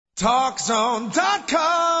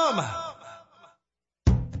TalkZone.com.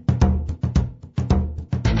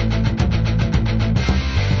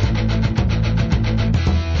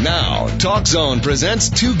 Now, Talk Zone presents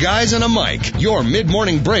Two Guys and a Mic, your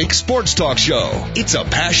mid-morning break sports talk show. It's a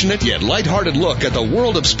passionate yet lighthearted look at the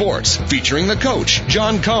world of sports, featuring the coach,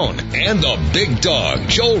 John Cohn, and the big dog,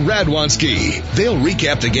 Joel Radwanski. They'll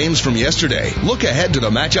recap the games from yesterday, look ahead to the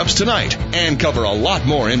matchups tonight, and cover a lot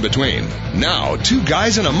more in between. Now, Two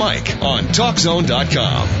Guys and a Mic on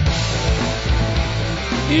TalkZone.com.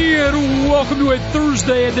 And welcome to a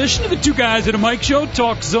Thursday edition of the Two Guys and a Mic Show,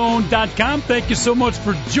 TalkZone.com. Thank you so much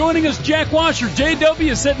for joining us. Jack Wascher,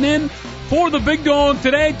 JW, is sitting in for the Big Dog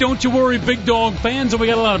today. Don't you worry, Big Dog fans. And we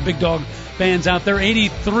got a lot of Big Dog fans out there.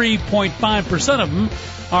 83.5% of them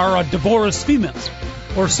are divorced females,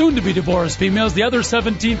 or soon-to-be divorced females. The other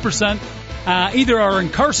 17% either are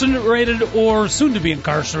incarcerated or soon-to-be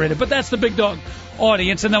incarcerated. But that's the Big Dog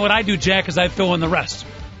audience. And then what I do, Jack, is I fill in the rest,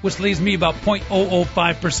 which leaves me about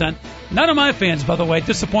 0.005%. None of my fans, by the way,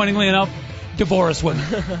 disappointingly enough, divorce women.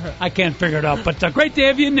 I can't figure it out. But great to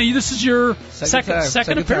have you. This is your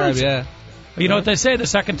second appearance. Time, yeah. You know what they say? The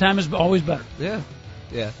second time is always better. Yeah.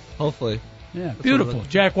 Hopefully. Yeah, that's beautiful.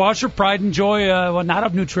 Jack Wascher, pride and joy, not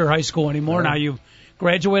of New Trier High School anymore. Now you've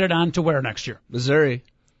graduated on to where next year? Missouri.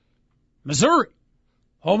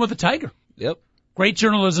 Home of the Tiger. Yep. Great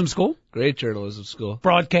journalism school.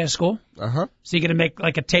 Broadcast school. Uh-huh. So you're going to make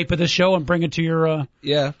like a tape of this show and bring it to your...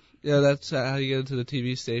 Yeah, that's how you get into the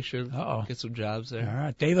TV station. Uh-oh. Get some jobs there. All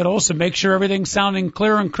right, David Olson, make sure everything's sounding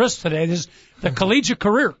clear and crisp today. This is the collegiate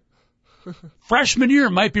career. Freshman year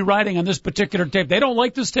might be riding on this particular tape. They don't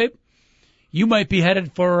like this tape. You might be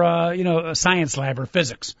headed for, a science lab or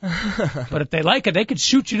physics. But if they like it, they could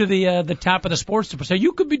shoot you to the top of the sports department. So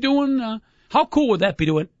you could be doing... how cool would that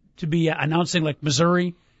be to be announcing like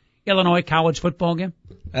Missouri, Illinois college football game?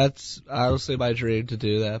 That's honestly my dream to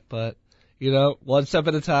do that. But, one step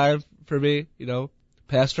at a time for me,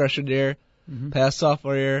 past freshman year, past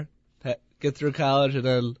sophomore year, get through college, and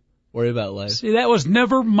then worry about life. See, that was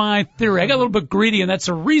never my theory. I got a little bit greedy, and that's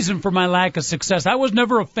a reason for my lack of success. I was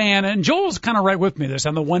never a fan, and Joel's kind of right with me this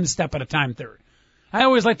on the one step at a time theory. I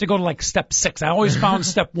always like to go to like step 6. I always found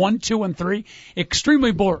step 1, 2, and 3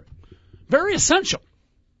 extremely boring. Very essential.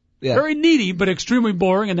 Yeah. Very needy, but extremely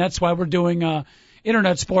boring, and that's why we're doing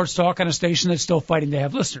internet sports talk on a station that's still fighting to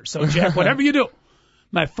have listeners. So, Jack, whatever you do,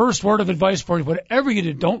 my first word of advice for you, whatever you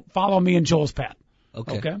do, don't follow me and Joel's path.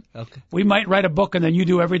 Okay. We might write a book, and then you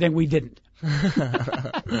do everything we didn't.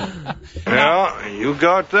 Yeah, you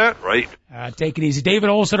got that right. Take it easy.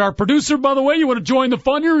 David Olson, our producer, by the way. You want to join the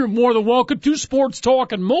fun here? You're more than welcome to. Sports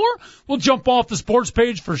talk and more. We'll jump off the sports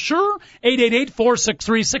page for sure.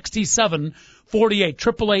 888-463-6748.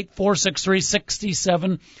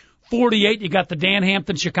 888-463-6748. You got the Dan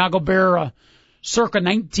Hampton Chicago Bear circa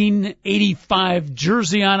 1985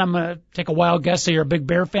 jersey on. I'm going to take a wild guess that you're a big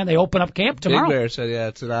Bear fan. They open up camp tomorrow. Big Bear said, yeah,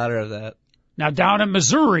 it's an honor of that. Now, down in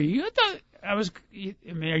Missouri, are you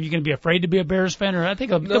going to be afraid to be a Bears fan? Or I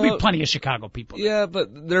think there'll be plenty of Chicago people there. Yeah,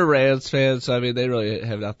 but they're Rams fans, so, they really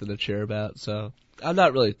have nothing to cheer about. So I'm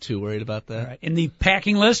not really too worried about that. Right. In the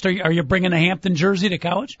packing list, are you bringing a Hampton jersey to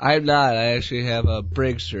college? I'm not. I actually have a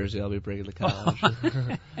Briggs jersey I'll be bringing to college.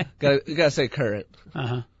 You gotta say current.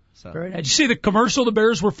 Uh-huh. So. Very nice. Did you see the commercial the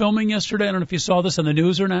Bears were filming yesterday? I don't know if you saw this on the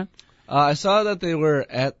news or not. I saw that they were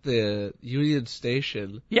at the Union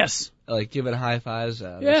Station. Yes. Like giving high fives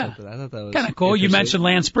out. Yeah. Or something. I thought that was kind of cool. You mentioned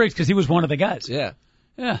Lance Briggs because he was one of the guys. Yeah.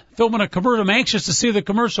 Yeah. Filming a commercial. I'm anxious to see the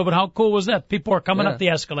commercial, but how cool was that? People are coming up the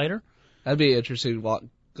escalator. That'd be interesting. Go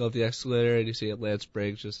up the escalator and you see Lance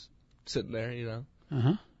Briggs just sitting there,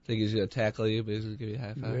 Uh-huh. Think he's going to tackle you, but he's going to give you a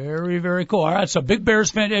high five. Very, very cool. All right, so big Bears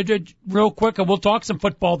fan, real quick, and we'll talk some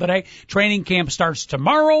football today. Training camp starts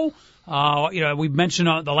tomorrow. We've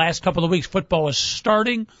mentioned the last couple of weeks, football is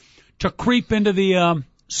starting to creep into the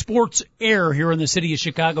sports air here in the city of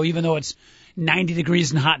Chicago, even though it's 90 degrees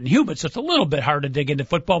and hot and humid, so it's a little bit hard to dig into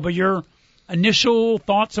football. But your initial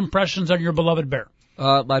thoughts, impressions on your beloved Bear?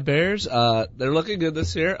 My Bears, they're looking good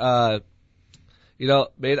this year. I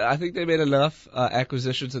think they made enough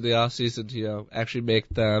acquisitions in the offseason to, actually make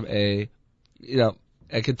them a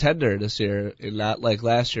contender this year, and not like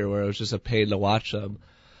last year where it was just a pain to watch them.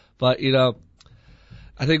 But,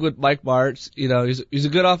 I think with Mike Martz, he's a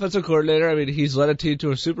good offensive coordinator. He's led a team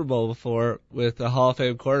to a Super Bowl before with a Hall of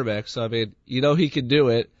Fame quarterback. So, he can do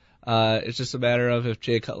it. It's just a matter of if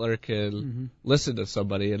Jay Cutler can listen to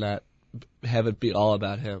somebody and not have it be all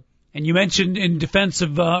about him. And you mentioned in defense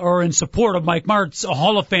of or in support of Mike Martz, a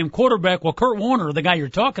Hall of Fame quarterback. Well, Kurt Warner, the guy you're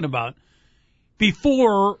talking about,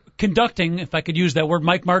 before conducting, if I could use that word,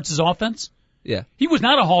 Mike Martz's offense, Yeah. He was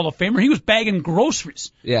not a Hall of Famer. He was bagging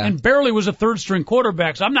groceries. Yeah. And barely was a third-string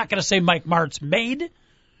quarterback. So I'm not going to say Mike Martz made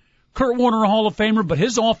Kurt Warner a Hall of Famer, but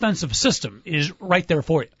his offensive system is right there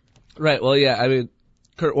for you. Right. Well, yeah. I mean,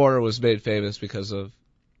 Kurt Warner was made famous because of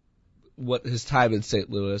what his time in St.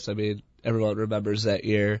 Louis. I mean, everyone remembers that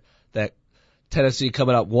year, that Tennessee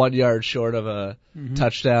coming up 1 yard short of a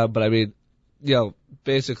touchdown. But I mean,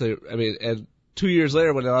 basically, and 2 years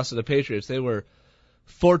later when they lost to the Patriots, they were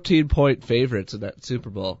 14-point favorites in that Super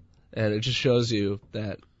Bowl. And it just shows you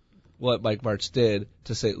that what Mike Martz did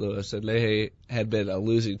to St. Louis, and they had been a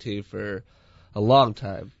losing team for a long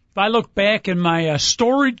time. If I look back in my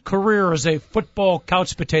storied career as a football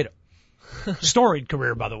couch potato, storied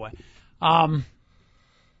career, by the way,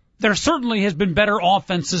 there certainly has been better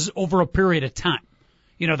offenses over a period of time.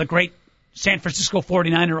 The great San Francisco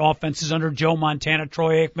 49er offenses under Joe Montana,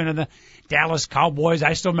 Troy Aikman, and the Dallas Cowboys.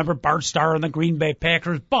 I still remember Bart Starr and the Green Bay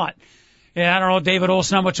Packers. But, I don't know, David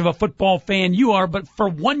Olson, how much of a football fan you are, but for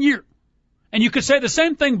 1 year, and you could say the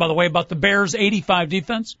same thing, by the way, about the Bears' 85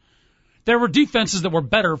 defense. There were defenses that were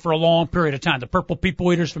better for a long period of time. The Purple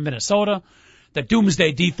People Eaters from Minnesota, the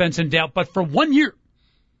Doomsday defense in Dallas. But for 1 year,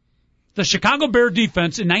 the Chicago Bear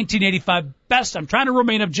defense in 1985, best. I'm trying to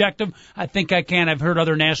remain objective. I think I can. I've heard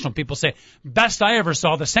other national people say, best I ever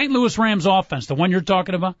saw. The St. Louis Rams offense, the one you're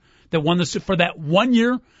talking about, that won for that 1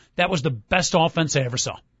 year, that was the best offense I ever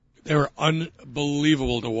saw. They were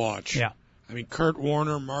unbelievable to watch. Yeah. I mean, Kurt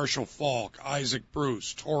Warner, Marshall Faulk, Isaac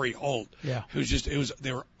Bruce, Torrey Holt. Yeah.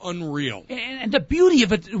 They were unreal. And the beauty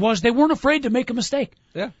of it was they weren't afraid to make a mistake.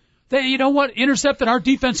 Yeah. You know what? Intercepted, our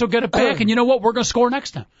defense will get it back, and you know what? We're going to score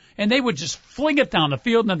next time. And they would just fling it down the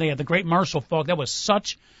field, and then they had the great Marshall Faulk. That was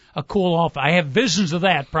such a cool offense. I have visions of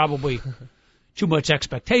that, probably too much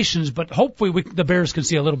expectations, but hopefully the Bears can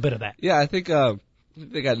see a little bit of that. Yeah, I think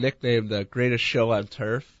they got nicknamed the greatest show on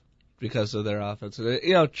turf because of their offense.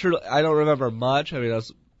 And, truly, I don't remember much. I mean, I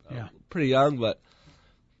was pretty young, but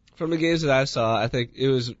from the games that I saw, I think it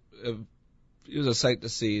was a sight to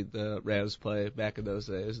see the Rams play back in those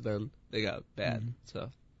days. Then they got bad, so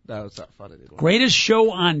now it's not fun anymore. Greatest show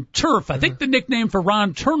on turf. I think the nickname for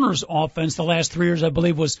Ron Turner's offense the last 3 years, I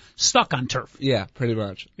believe, was stuck on turf. Yeah, pretty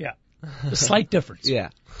much. Yeah. A slight difference. Yeah.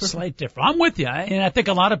 Slight difference. I'm with you, and I think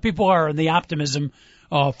a lot of people are in the optimism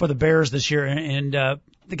for the Bears this year. And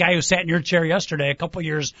the guy who sat in your chair yesterday, a couple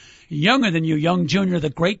years younger than you, young junior, the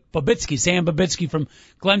great Babitsky, Sam Babitsky from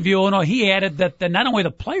Glenview, Illinois, he added that not only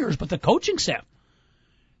the players, but the coaching staff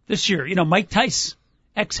this year. Mike Tice,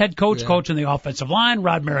 ex-head coach, coaching the offensive line,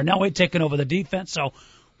 Rod Marinelli taking over the defense. So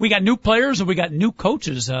we got new players and we got new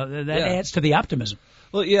coaches. That adds to the optimism.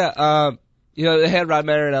 Well, yeah, they had Rod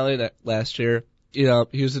Marinelli last year. He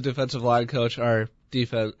was the defensive line coach. Our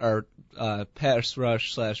pass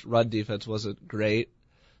rush / run defense wasn't great.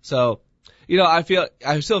 So, I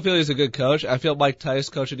still feel he's a good coach. I feel Mike Tice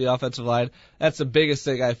coaching the offensive line. That's the biggest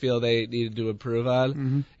thing I feel they needed to improve on.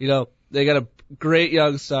 Mm-hmm. They got a great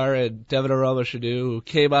young star in Devin Aroma-Shadu who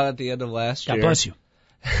came out at the end of last year. God bless you.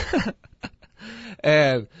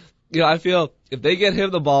 And, I feel if they get him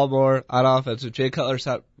the ball more on offense, if Jay Cutler's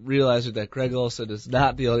not realizing that Greg Olsen is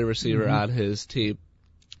not the only receiver on his team,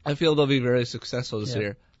 I feel they'll be very successful this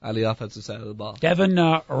year on the offensive side of the ball. Devin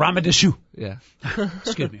Aroma-Shadu. Yeah.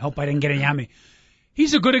 Excuse me. Hope I didn't get any on me.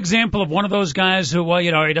 He's a good example of one of those guys who,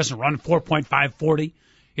 he doesn't run 4.5 40.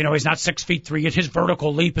 He's not 6'3". His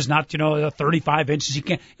vertical leap is not, 35 inches. He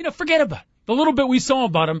can't, forget about it. The little bit we saw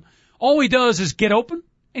about him, all he does is get open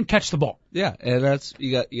and catch the ball. Yeah, and that's,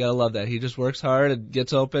 you gotta love that. He just works hard and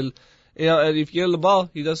gets open. And if you get him the ball,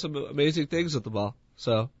 he does some amazing things with the ball.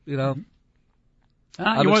 So, I'm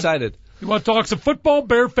excited. You want to talk some football?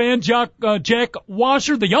 Bear fan Jack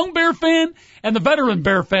Wascher, the young Bear fan, and the veteran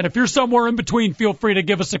Bear fan. If you're somewhere in between, feel free to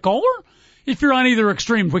give us a call. Or if you're on either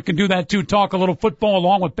extreme, we can do that too. Talk a little football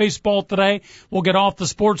along with baseball today. We'll get off the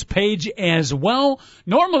sports page as well.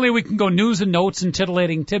 Normally we can go news and notes and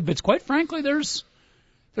titillating tidbits. Quite frankly, there's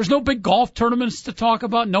no big golf tournaments to talk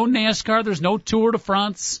about. No NASCAR. There's no Tour de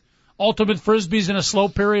France. Ultimate Frisbee's in a slow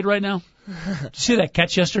period right now. Did you see that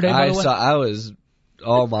catch yesterday, by the way?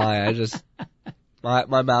 Oh my,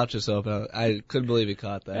 my mouth just opened. I couldn't believe he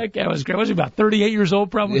caught that. That guy was great. Was he about 38 years old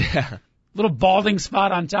probably? Yeah. Little balding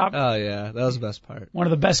spot on top. Oh yeah, that was the best part. One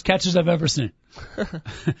of the best catches I've ever seen.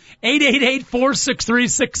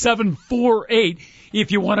 888-463-6748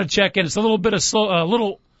 if you want to check in. It's a little bit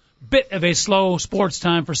of a slow sports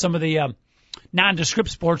time for some of the nondescript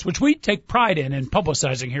sports, which we take pride in and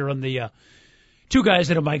publicizing here on the Two Guys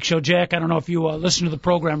at a Mic show. Jack, I don't know if you listen to the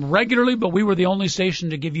program regularly, but we were the only station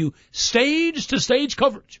to give you stage-to-stage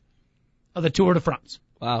coverage of the Tour de France.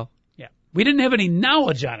 Wow. Yeah. We didn't have any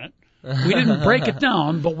knowledge on it, We didn't break it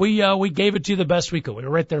down, but we gave it to you the best we could. We were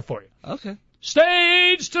right there for you. Okay.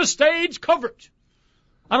 Stage-to-stage coverage.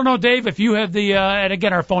 I don't know, Dave, if you have the, and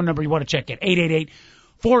again, our phone number you want to check it,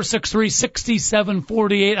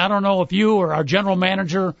 888-463-6748. I don't know if you or our general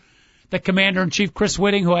manager, the commander-in-chief, Chris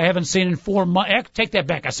Whitting, who I haven't seen in 4 months. Take that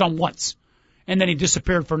back. I saw him once. And then he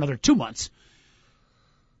disappeared for another 2 months.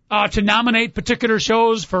 To nominate particular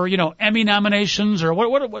shows for, Emmy nominations or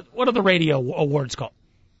what are the radio awards called?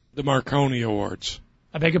 The Marconi Awards.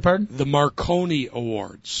 I beg your pardon? The Marconi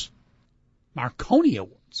Awards. Marconi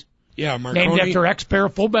Awards? Yeah, Marconi. Named after ex-Bear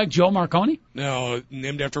fullback Joe Marconi? No,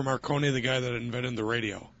 named after Marconi, the guy that invented the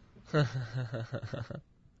radio.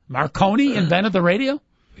 Marconi invented the radio?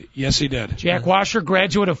 Yes, he did. Jack Wascher,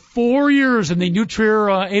 graduate of 4 years in the Nuclear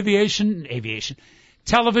Aviation,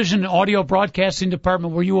 Television and Audio Broadcasting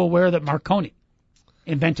Department. Were you aware that Marconi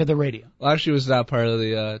invented the radio? Well, actually, was not part of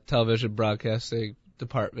the television broadcasting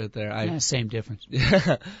department there. Same difference.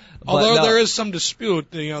 Although there is some dispute,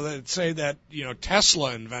 that say that,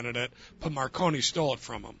 Tesla invented it, but Marconi stole it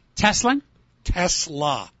from him. Tesla.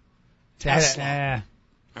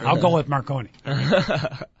 I'll go with Marconi.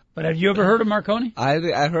 But have you ever heard of Marconi?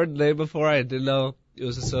 I heard the name before. I didn't know it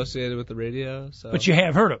was associated with the radio. So. But you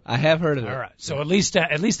have heard of it? I have heard of it. All right. So at least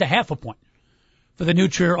a half a point for the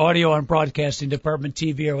Nuclear Audio and Broadcasting Department,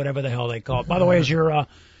 TV, or whatever the hell they call it. By the way, is your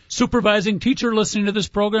supervising teacher listening to this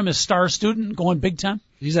program, is star student going big time?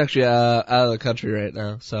 He's actually out of the country right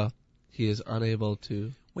now, so he is unable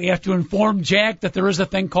to. We have to inform Jack that there is a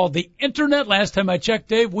thing called the Internet. Last time I checked,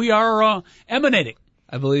 Dave, we are emanating.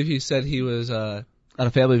 I believe he said he was on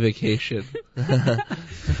a family vacation.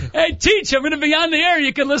 Hey, Teach, I'm going to be on the air.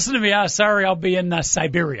 You can listen to me. Sorry, I'll be in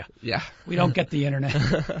Siberia. Yeah. We don't get the Internet.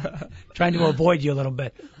 Trying to avoid you a little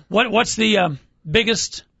bit. What's the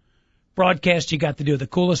biggest broadcast you got to do? The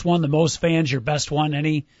coolest one, the most fans, your best one?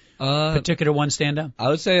 Any particular one stand out? I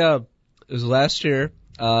would say it was last year.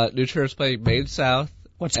 New Church playing Maine South.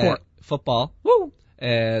 What sport? Football. Woo!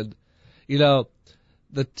 And, the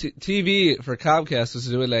TV for Comcast was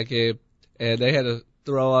doing that game, and they had to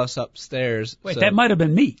throw us upstairs. Wait, that might have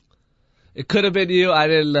been me. It could have been you. I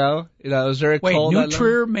didn't know. It was very cold. Wait, New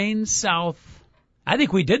Trier, Maine South. I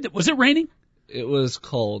think we did. Was it raining? It was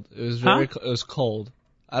cold. It was it was cold.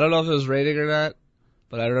 I don't know if it was raining or not,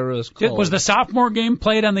 but I remember it was cold. Was the sophomore game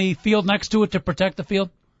played on the field next to it to protect the field?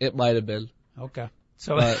 It might have been. Okay.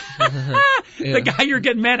 So the guy you're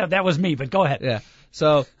getting mad at, that was me, but go ahead. Yeah.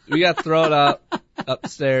 So we got thrown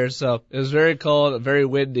upstairs. So it was very cold, very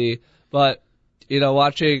windy, but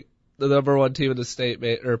watching the number one team in the state,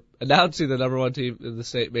 or announcing the number one team in the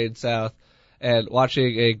state, Maine South, and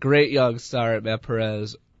watching a great young star at Matt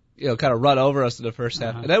Perez, kind of run over us in the first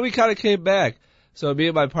half. And then we kind of came back. So me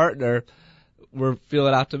and my partner were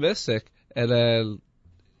feeling optimistic. And then,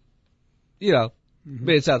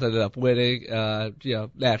 Maine South ended up winning,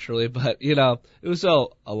 naturally. But, it was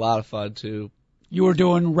still a lot of fun to. You were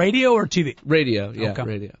doing radio or TV? Radio, yeah, okay.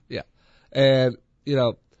 Radio, yeah. And,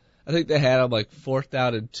 I think they had them like 4th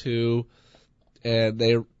down and 2, and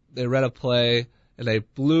they ran a play, and they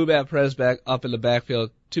blew Matt Perez back up in the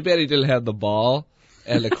backfield. Too bad he didn't have the ball,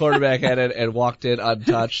 and the quarterback had it and walked in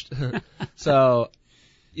untouched. So,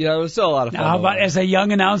 it was still a lot of fun. Now, how about as a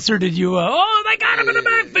young announcer, did you, they got him in the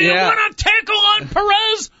backfield, yeah. What a tackle on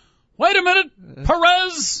Perez! Wait a minute,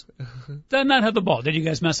 Perez did not have the ball. Did you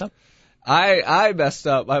guys mess up? I messed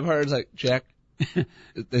up. My partner's like, Jack,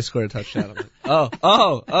 they scored a touchdown. I'm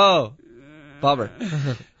like, bummer.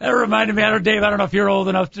 That reminded me, Dave, I don't know if you're old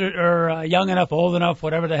enough or young enough, old enough,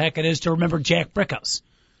 whatever the heck it is, to remember Jack Brickhouse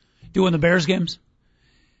doing the Bears games.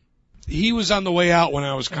 He was on the way out when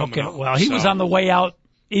I was coming out. Well, he was on the way out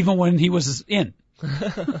even when he was in.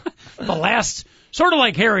 The last, sort of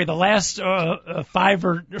like Harry, the last 5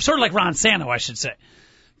 or sort of like Ron Santo, I should say.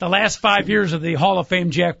 The last 5 years of the Hall of Fame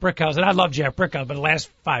Jack Brickhouse, and I love Jack Brickhouse, but the last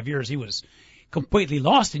 5 years he was completely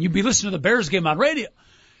lost, and you'd be listening to the Bears game on radio.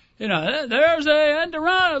 There's a end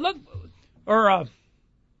around, look, or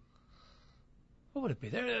what would it be?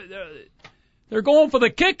 They're going for the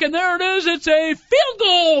kick, and there it is. It's a field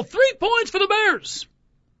goal, 3 points for the Bears.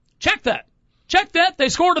 Check that. They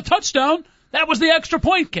scored a touchdown. That was the extra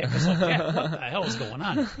point kick. It's like, yeah, what the hell is going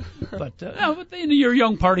on? But in your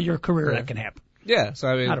young part of your career, that can happen. Yeah, so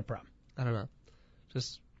I mean, not a problem. I don't know.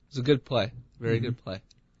 Just it's a good play, very good play.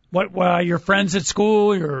 What your friends at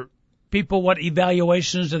school, your people, what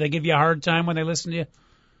evaluations do they give you a hard time when they listen to you?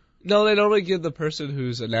 No, they normally give the person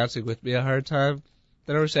who's announcing with me a hard time.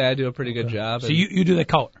 They never say I do a pretty good job. So you do the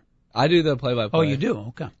color? I do the play-by-play. Oh, you do?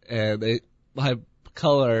 Okay. And my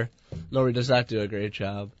color normally does not do a great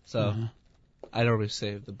job, so I normally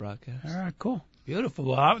save the broadcast. All right, cool. Beautiful.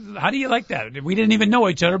 Well, how do you like that? We didn't even know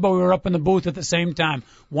each other, but we were up in the booth at the same time.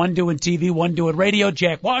 One doing TV, one doing radio.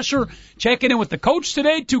 Jack Wascher checking in with the coach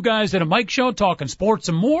today. Two guys at a mic show talking sports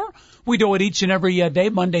and more. We do it each and every day,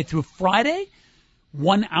 Monday through Friday.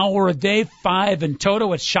 1 hour a day, 5 in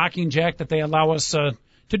total. It's shocking, Jack, that they allow us to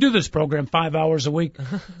do this program 5 hours a week.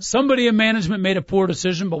 Somebody in management made a poor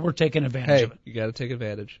decision, but we're taking advantage of it. You got to take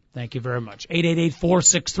advantage. Thank you very much.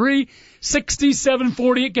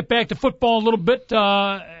 888-463-6748. Get back to football a little bit. And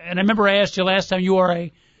I remember I asked you last time, you are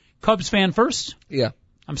a Cubs fan first? Yeah.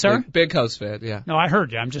 I'm sorry? Big Cubs fan, yeah. No, I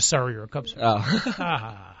heard you. I'm just sorry you're a Cubs fan.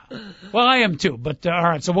 Oh. Well, I am too. But all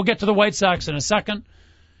right, so we'll get to the White Sox in a second.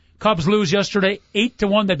 Cubs lose yesterday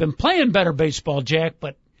 8-1. They've been playing better baseball, Jack,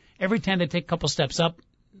 but every time they take a couple steps up,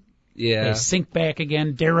 they sink back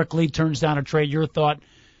again. Derek Lee turns down a trade. Your thought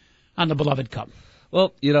on the beloved Cub?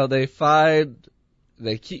 Well, they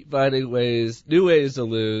keep finding new ways to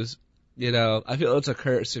lose. I feel it's a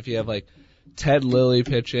curse if you have like Ted Lilly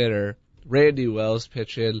pitching or Randy Wells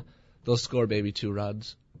pitching. They'll score maybe 2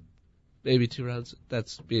 runs. Maybe 2 runs.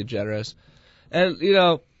 That's being generous. And,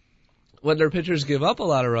 when their pitchers give up a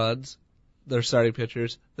lot of runs, their starting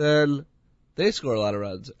pitchers, then they score a lot of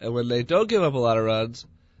runs. And when they don't give up a lot of runs,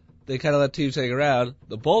 they kind of let teams hang around.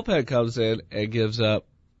 The bullpen comes in and gives up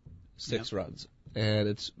 6 runs. And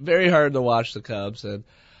it's very hard to watch the Cubs. And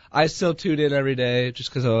I still tune in every day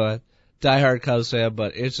just because I'm a diehard Cubs fan,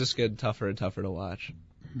 but it's just getting tougher and tougher to watch.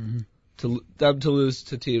 Mm-hmm. To lose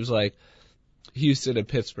to teams like Houston and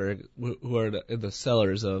Pittsburgh, who are in the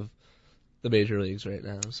cellars of the major leagues right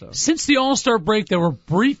now. So since the All-Star break, there were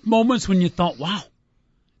brief moments when you thought, wow,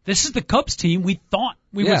 this is the Cubs team we thought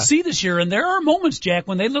we would see this year. And there are moments, Jack,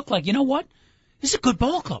 when they look like, you know what? This is a good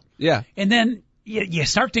ball club. Yeah. And then you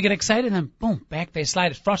start to get excited, and boom, back they slide.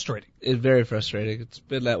 It's frustrating. It's very frustrating. It's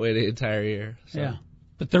been that way the entire year. So. Yeah.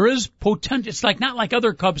 But there is potential. It's not like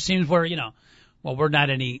other Cubs teams where, well, we're not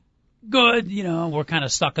any good, we're kind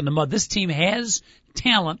of stuck in the mud. This team has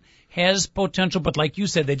talent, has potential, but like you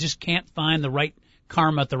said, they just can't find the right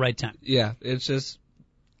karma at the right time. Yeah, it's just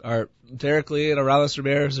our Derek Lee and Aramis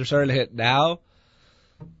Ramirez are starting to hit now.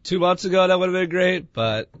 2 months ago, that would have been great,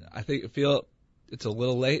 but I feel it's a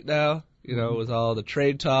little late now, with all the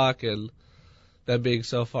trade talk and them being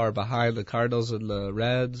so far behind the Cardinals and the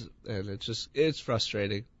Reds, and it's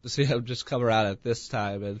frustrating to see them just come around at this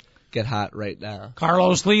time and get hot right now.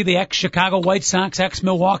 Carlos Lee, the ex-Chicago White Sox,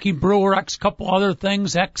 ex-Milwaukee Brewer, ex-couple other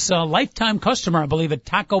things, ex-lifetime customer, I believe, at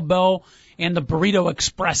Taco Bell and the Burrito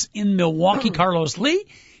Express in Milwaukee. Carlos Lee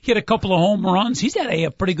hit a couple of home runs. He's had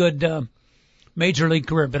a pretty good major league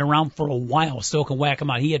career, been around for a while, still can whack him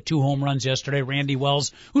out. He had 2 home runs yesterday. Randy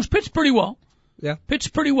Wells, who's pitched pretty well. Yeah.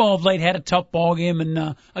 Pitched pretty well of late, had a tough ball game,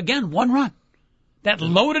 and again, 1 run. That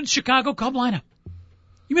loaded Chicago Cub lineup.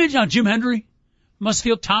 You imagine how Jim Hendry must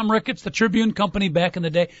feel, Tom Ricketts, the Tribune Company back in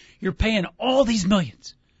the day. You're paying all these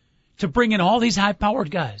millions to bring in all these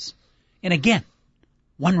high-powered guys. And again,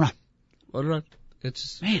 1 run. 1 run.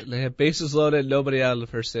 They had bases loaded, nobody out in the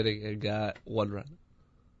first inning, and got 1 run.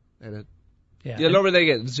 And normally they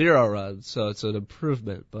get 0 runs, so it's an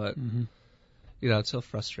improvement, but it's so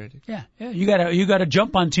frustrating. Yeah. You gotta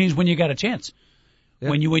jump on teams when you got a chance. Yeah.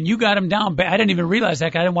 When you got them down, I didn't even realize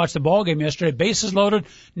that. I didn't watch the ball game yesterday. Bases loaded,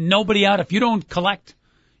 nobody out. If you don't collect,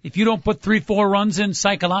 if you don't put 3-4 runs in,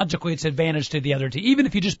 psychologically it's advantage to the other team. Even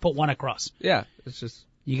if you just put 1 across. Yeah, it's just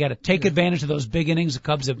you got to take advantage of those big innings. The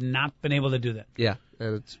Cubs have not been able to do that. Yeah,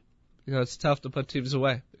 and it's tough to put teams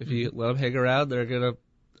away. If you let them hang around, they're gonna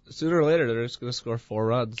sooner or later they're just gonna score 4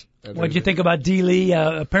 runs. What did you think about D. Lee?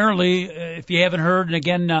 Apparently, if you haven't heard, and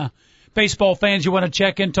again. Baseball fans, you want to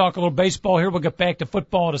check in, talk a little baseball here. We'll get back to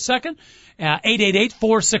football in a second.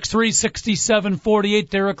 888-463-6748.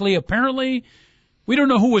 Derek Lee, apparently, we don't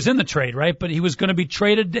know who was in the trade, right? But he was going to be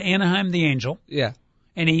traded to Anaheim, the Angel. Yeah.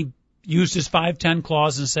 And he used his 5-10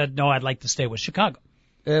 clause and said, no, I'd like to stay with Chicago.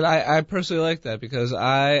 And I personally like that because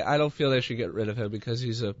I don't feel they should get rid of him because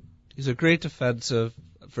he's a great defensive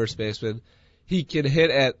first baseman. He can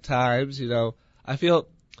hit at times, I feel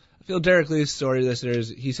Derek Lee's story this year is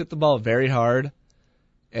he's hit the ball very hard,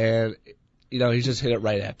 and, he's just hit it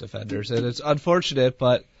right at defenders. And it's unfortunate,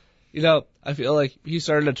 but, I feel like he's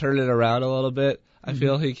starting to turn it around a little bit. I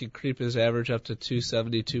feel he can creep his average up to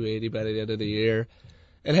 270, 280 by the end of the year.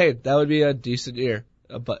 And, hey, that would be a decent year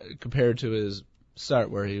compared to his start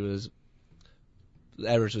where the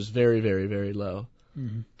average was very, very, very low.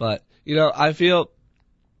 Mm-hmm. But, I feel,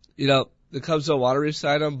 the Cubs don't want to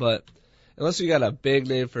re-sign him, but unless you got a big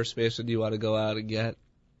name first baseman you want to go out and get,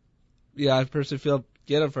 I personally feel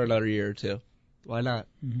get him for another year or 2. Why not?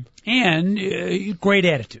 Mm-hmm. And great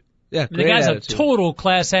attitude. Yeah, I mean, the guy's attitude. a total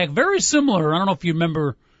class act. Very similar. I don't know if you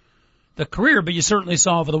remember the career, but you certainly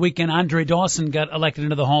saw over the weekend Andre Dawson got elected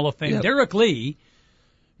into the Hall of Fame. Yep. Derek Lee,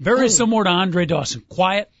 very similar to Andre Dawson.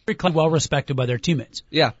 Quiet, very well respected by their teammates.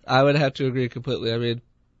 Yeah, I would have to agree completely. I mean,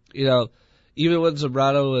 even when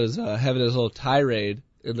Zambrano was having his little tirade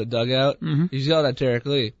in the dugout, he's yelling at Derek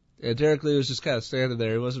Lee. And Derek Lee was just kind of standing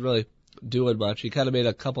there. He wasn't really doing much. He kind of made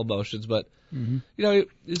a couple motions, but,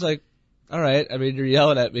 he's like, all right, I mean, you're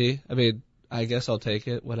yelling at me. I mean, I guess I'll take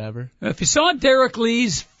it, whatever. If you saw Derek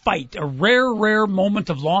Lee's fight, a rare moment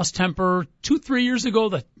of lost temper 2-3 years ago,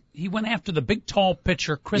 that he went after the big, tall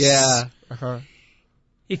pitcher, Chris. Yeah.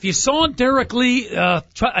 If you saw Derek Lee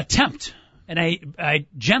attempt, and I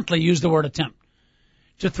gently use the word attempt,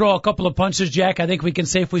 to throw a couple of punches, Jack, I think we can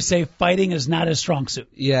safely say fighting is not his strong suit.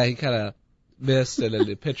 Yeah, he kind of missed, and then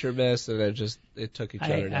the pitcher missed, and it took each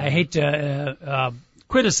other down. I hate to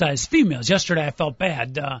criticize females. Yesterday I felt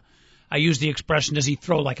bad. I used the expression, does he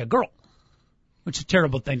throw like a girl? Which is a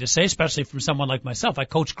terrible thing to say, especially from someone like myself. I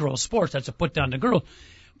coach girls' sports. That's a put down to girls.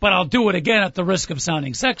 But I'll do it again at the risk of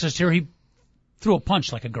sounding sexist here. He threw a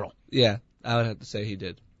punch like a girl. Yeah, I would have to say he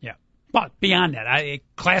did. Yeah. But beyond that,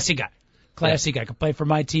 classy guy. Classy guy. Could play for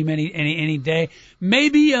my team any day.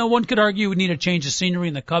 Maybe one could argue we need a change of scenery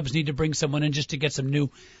and the Cubs need to bring someone in just to get some new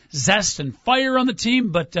zest and fire on the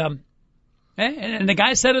team. But and the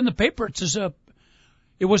guy said in the paper,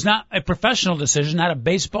 it was not a professional decision, not a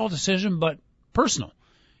baseball decision, but personal.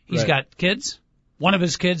 He's got kids. One of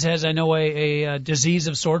his kids has, I know, a disease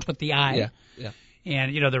of sorts with the eye. Yeah.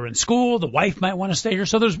 And, they're in school. The wife might want to stay here.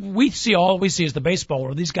 So all we see is the baseball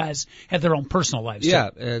world. These guys have their own personal lives. Yeah,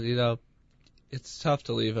 too. and, it's tough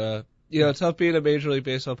to leave it's tough being a Major League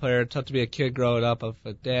Baseball player. It's tough to be a kid growing up of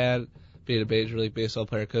a dad being a Major League Baseball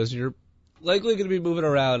player because you're likely going to be moving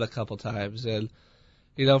around a couple times. And,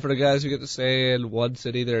 for the guys who get to stay in one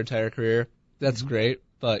city their entire career, that's great.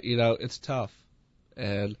 But, it's tough.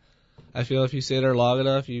 And I feel if you stay there long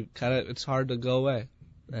enough, it's hard to go away.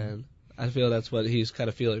 And I feel that's what he's kind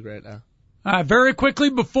of feeling right now. Very quickly,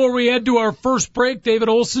 before we head to our first break, David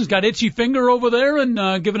Olson's got itchy finger over there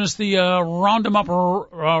and giving us the round 'em up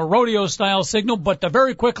rodeo-style signal. But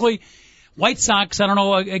very quickly, White Sox, I don't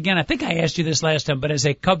know, again, I think I asked you this last time, but as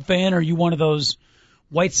a Cub fan, are you one of those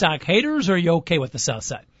White Sox haters, or are you okay with the South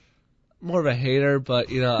Side? More of a hater,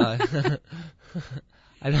 but, I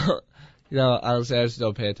don't, honestly, I just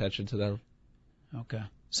don't pay attention to them. Okay.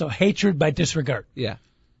 So hatred by disregard. Yeah.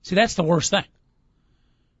 See, that's the worst thing.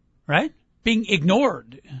 Right? Being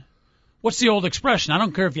ignored. What's the old expression? I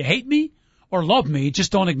don't care if you hate me or love me,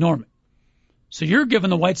 just don't ignore me. So you're giving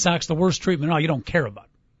the White Sox the worst treatment. You don't care about it.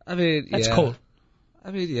 I mean, that's cold. I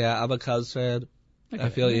mean, yeah, I'm a Cubs fan. Okay. I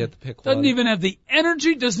feel you have to pick one. Doesn't even have the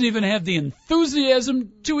energy, doesn't even have the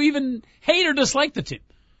enthusiasm to even hate or dislike the team.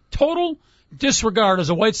 Total disregard. As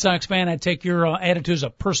a White Sox fan, I take your attitude as a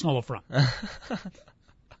personal affront.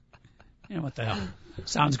 What the hell?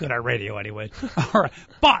 Sounds good on radio anyway. All right.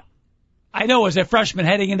 But I know as a freshman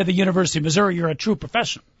heading into the University of Missouri, you're a true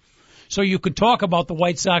professional. So you could talk about the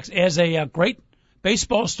White Sox as a great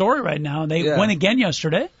baseball story right now. And they win again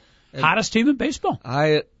yesterday. And hottest team in baseball.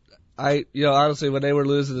 I honestly, when they were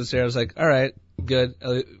losing this year, I was like, all right, good.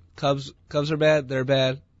 Cubs are bad. They're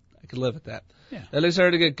bad. I can live with that. Yeah. Then they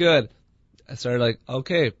started to get good. I started like,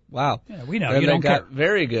 okay, wow. Yeah, we know. Then you they don't got care.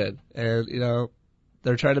 very good. And,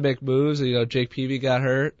 they're trying to make moves. Jake Peavy got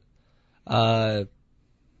hurt. They're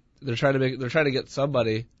trying to get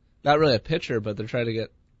somebody, not really a pitcher, but they're trying to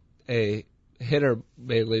get a hitter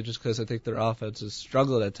mainly just because I think their offense is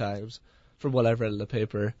struggling at times from what I've read in the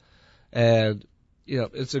paper. And,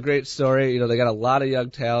 it's a great story. They got a lot of young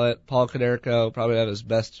talent. Paul Konerko probably have his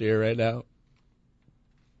best year right now.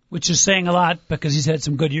 Which is saying a lot because he's had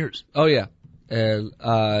some good years. Oh, yeah. And,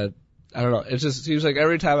 I don't know. It just seems like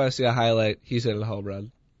every time I see a highlight, he's hitting a home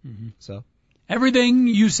run. Mm-hmm. So everything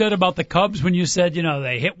you said about the Cubs when you said,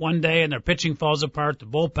 they hit one day and their pitching falls apart, the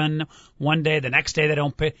bullpen one day, the next day they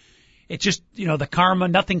don't pitch. It's just, the karma,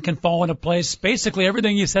 nothing can fall into place. Basically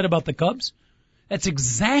everything you said about the Cubs, that's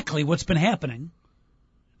exactly what's been happening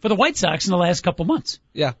for the White Sox in the last couple months.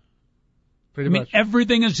 Yeah. Pretty much.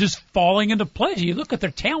 Everything is just falling into place. You look at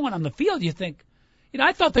their talent on the field, you think,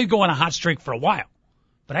 I thought they'd go on a hot streak for a while.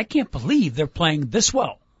 But I can't believe they're playing this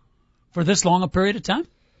well for this long a period of time.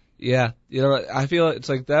 Yeah. I feel it's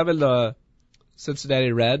like them and the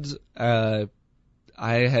Cincinnati Reds. I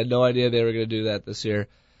had no idea they were going to do that this year.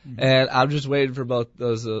 Mm-hmm. And I'm just waiting for both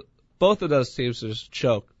of those teams to just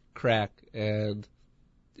crack, and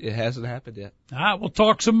it hasn't happened yet. All right, we'll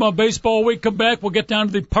talk some baseball when we come back. We'll get down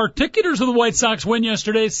to the particulars of the White Sox win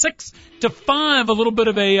yesterday, 6-5, a little bit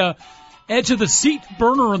of a edge of the seat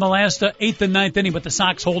burner in the last 8th and 9th inning, but the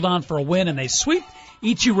Sox hold on for a win, and they sweep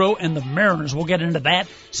Ichiro and the Mariners. We'll get into that,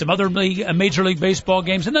 some other Major League Baseball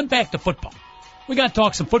games, and then back to football. We got to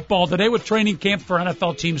talk some football today with training camp for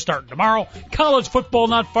NFL teams starting tomorrow. College football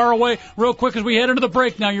not far away. Real quick as we head into the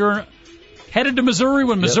break. Now you're headed to Missouri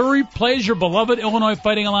when Missouri plays your beloved Illinois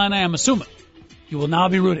Fighting Illini. I'm assuming you will now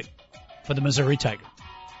be rooting for the Missouri Tigers.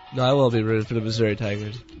 No, I will be rooting for the Missouri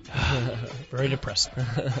Tigers. Very depressing.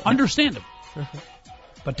 Understandable,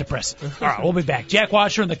 but depressing. All right, we'll be back. Jack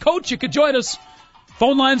Wascher and the coach. You could join us.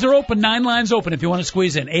 Phone lines are open, 9 lines open if you want to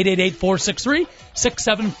squeeze in.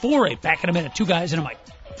 888-463-6748. Back in a minute. 2 guys and a mic.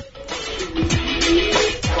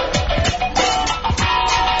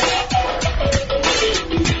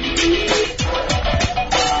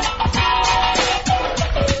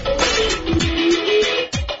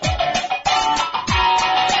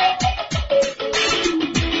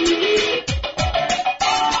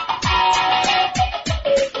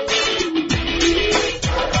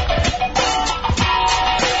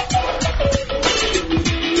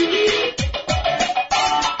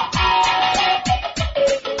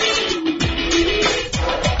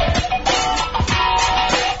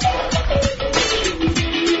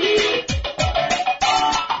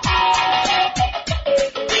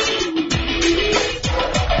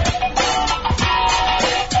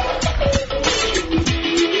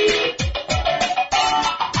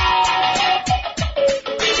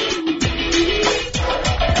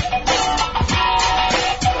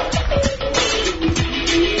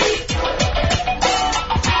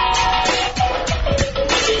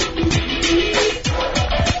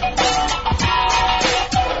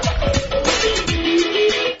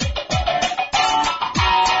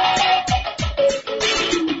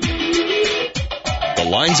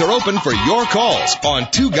 Lines are open for your calls on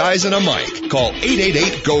 2 Guys and a Mic. Call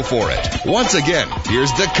 888-GO-FOR-IT. Once again,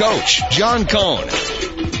 here's the coach, John Cohn.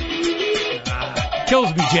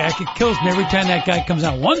 Kills me, Jack. It kills me every time that guy comes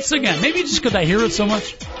out. Once again, maybe just because I hear it so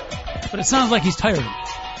much, but it sounds like he's tired of me.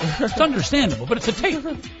 It's understandable, but it's a tape.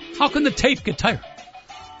 How can the tape get tired?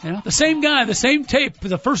 You know, the same guy, the same tape.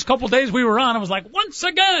 The first couple days we were on, I was like, once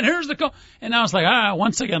again, here's the coach. And now it's like,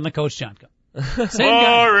 once again, the coach, John Cohn. Same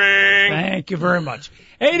guy. Thank you very much.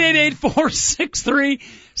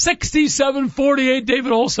 888-463-6748.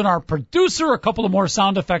 David Olson, our producer. A couple of more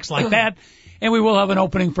sound effects like that. And we will have an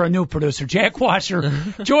opening for a new producer, Jack Wascher,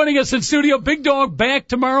 joining us in studio. Big Dog back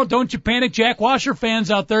tomorrow. Don't you panic, Jack Wascher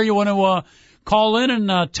fans out there. You want to call in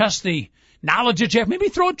and test the knowledge of Jack. Maybe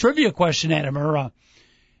throw a trivia question at him. Or if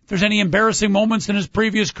there's any embarrassing moments in his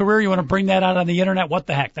previous career, you want to bring that out on the Internet. What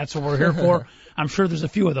the heck? That's what we're here for. I'm sure there's a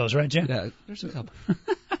few of those, right, Jim? Yeah, there's a couple.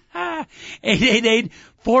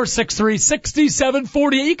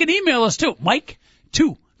 888-463-6748. You can email us, too.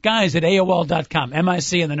 Mike2guys@AOL.com.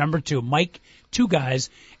 M-I-C and the number 2.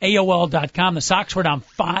 Mike2guys@AOL.com. The Sox were down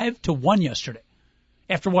 5-1 yesterday.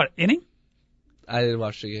 After what, inning? I didn't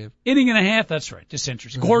watch the game. Inning and a half, that's right. Just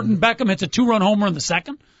interesting. Gordon Beckham hits a 2-run homer in the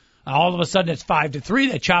second. All of a sudden, it's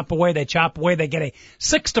 5-3. They chop away. They get a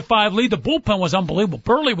 6-5 lead. The bullpen was unbelievable.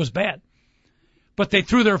 Burley was bad. But they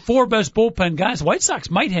threw their 4 best bullpen guys. The White Sox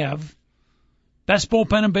might have best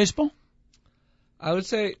bullpen in baseball. I would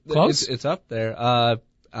say close. It's up there. I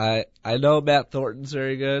know Matt Thornton's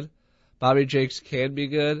very good. Bobby Jakes can be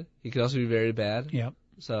good. He can also be very bad. Yep.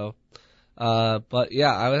 So, but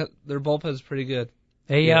yeah, their bullpen's pretty good.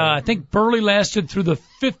 I think Burley lasted through the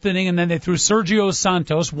 5th inning, and then they threw Sergio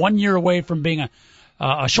Santos 1 year away from being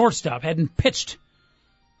a shortstop. Hadn't pitched.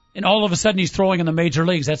 And all of a sudden he's throwing in the major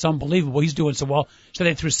leagues. That's unbelievable. He's doing so well. So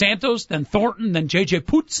they threw Santos, then Thornton, then J.J.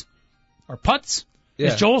 Putz, or Putz. Yeah.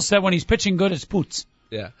 As Joel said, when he's pitching good, it's Putz.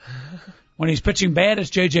 Yeah. When he's pitching bad, it's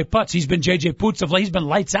J.J. Putz. He's been J.J. Putz of late. He's been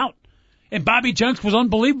lights out. And Bobby Jenks was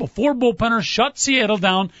unbelievable. 4 bullpenners shut Seattle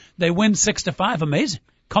down. They win 6-5. Amazing.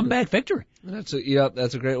 Comeback victory. That's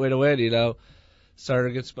a great way to win, you know. Starter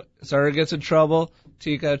gets in trouble,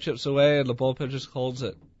 Tika chips away, and the bullpen just holds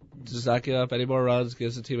it. Does not give up any more runs,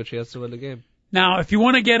 gives the team a chance to win the game. Now, if you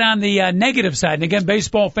want to get on the negative side, and again,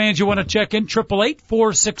 baseball fans, you want to check in,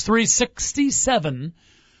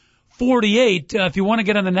 888-463-6748. If you want to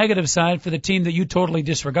get on the negative side for the team that you totally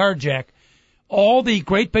disregard, Jack, all the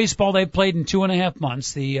great baseball they've played in 2.5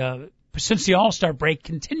 months, since the All-Star break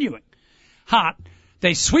continuing hot,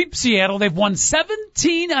 they sweep Seattle. They've won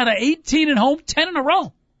 17 out of 18 at home, 10 in a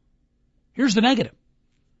row. Here's the negative.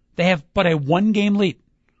 They have but a 1-game lead.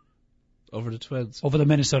 Over the Twins. Over the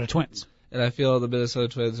Minnesota Twins. And I feel the Minnesota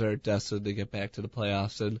Twins are destined to get back to the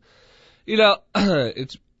playoffs. And, you know,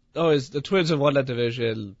 it's always, the Twins have won that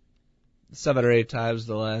division 7 or 8 times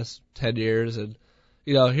in the last 10 years. And,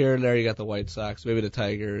 you know, here and there you got the White Sox, maybe the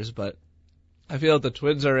Tigers, but I feel the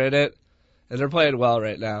Twins are in it, and they're playing well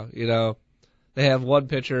right now. You know, they have one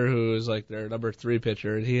pitcher who is like their number 3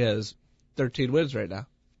 pitcher, and he has 13 wins right now,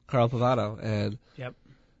 Carl Pavano. And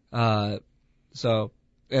and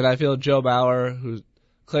I feel Joe Mauer, who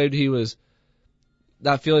claimed he was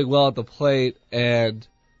not feeling well at the plate, and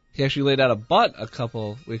he actually laid out a bunt a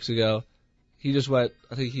couple weeks ago. He just went,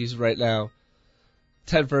 I think he's right now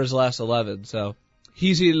 10 for his last 11. So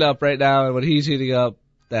he's heating up right now, and when he's heating up,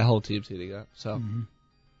 that whole team's heating up. So,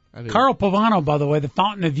 I mean, Carl Pavano, by the way, the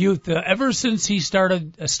fountain of youth, ever since he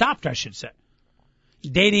stopped, I should say,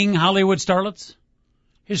 dating Hollywood starlets,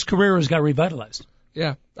 his career has got revitalized.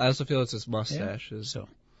 Yeah, I also feel it's his mustache. Yeah. So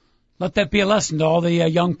let that be a lesson to all the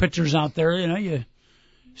young pitchers out there. You know, you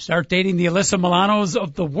start dating the Alyssa Milanos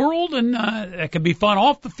of the world, and it can be fun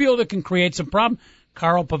off the field. It can create some problem.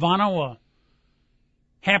 Carl Pavano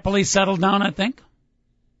happily settled down, I think.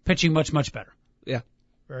 Pitching much, much better. Yeah.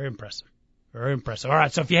 Very impressive. Very impressive. All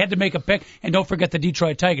right, so if you had to make a pick, and don't forget the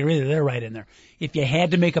Detroit Tiger either, they're right in there. If you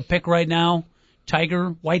had to make a pick right now,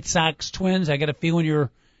 Tiger, White Sox, Twins, I got a feeling you're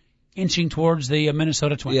inching towards the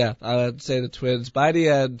Minnesota Twins. Yeah, I would say the Twins. By the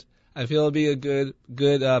end, I feel it'll be a good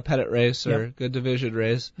pennant race or good division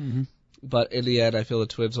race. Mm-hmm. But in the end, I feel the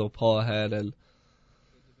Twins will pull ahead and,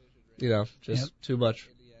 you know, just too much.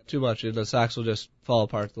 And the Sox will just fall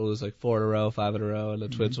apart. They'll lose like 4 in a row, 5 in a row, and the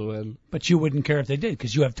Twins will win. But you wouldn't care if they did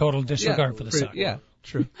because you have total disregard for the Sox. Yeah,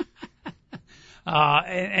 true.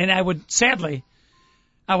 And I would, sadly,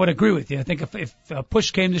 I would agree with you. I think if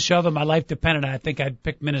push came to shove and my life depended on it, I think I'd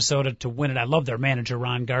pick Minnesota to win it. I love their manager,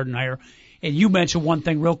 Ron Gardenhire. And you mentioned one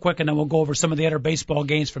thing real quick, and then we'll go over some of the other baseball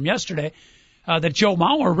games from yesterday, that Joe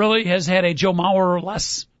Mauer really has had a Joe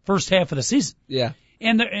Mauer-less first half of the season. Yeah.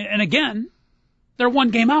 And again, they're one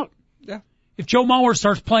game out. Yeah. If Joe Mauer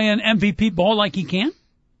starts playing MVP ball like he can,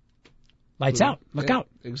 lights out. Look out.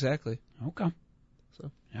 Exactly. Okay.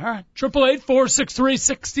 So. All right.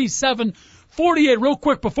 888-463-6748. Real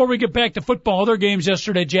quick before we get back to football, other games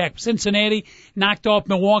yesterday, Jack. Cincinnati knocked off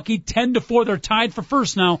Milwaukee 10-4. They're tied for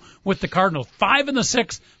first now with the Cardinals. 5 in the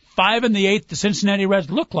 6th, 5 in the 8th. The Cincinnati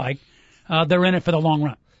Reds look like they're in it for the long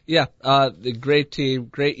run. Yeah. The great team,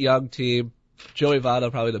 great young team. Joey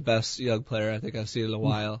Votto, probably the best young player I think I've seen in a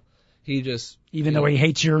while. He just... Even though he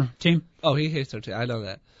hates your team? Oh, he hates our team. I know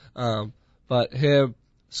that. But him,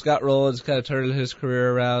 Scott Rowland's kind of turning his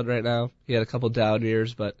career around right now. He had a couple down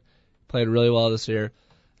years, but played really well this year.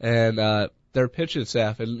 And their pitching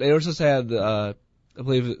staff, and they were supposed to have, I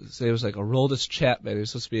believe it was like Aroldis Chapman. He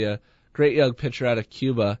was supposed to be a great young pitcher out of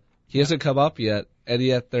Cuba. He hasn't come up yet, and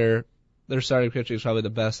yet their starting pitching is probably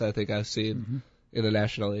the best I think I've seen in the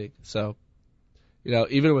National League. So... You know,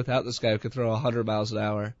 even without this guy who could throw 100 miles an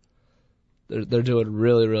hour, they're doing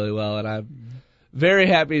really, really well. And I'm very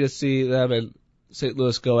happy to see them and St.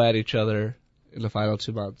 Louis go at each other in the final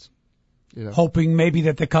 2 months. You know. Hoping maybe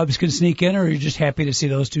that the Cubs can sneak in, or you're just happy to see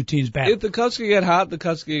those two teams back? If the Cubs can get hot, the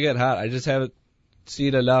Cubs can get hot. I just haven't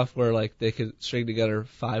seen enough where, like, they can string together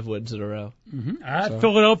 5 wins in a row. Mm-hmm. All right, so.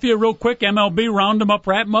 Philadelphia, real quick, MLB, round them up,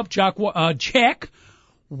 wrap them up. Jack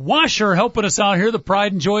Wascher helping us out here, the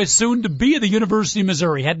pride and joy soon to be at the University of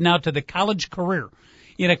Missouri, heading out to the college career.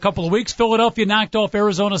 In a couple of weeks, Philadelphia knocked off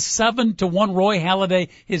Arizona 7-1. Roy Halladay,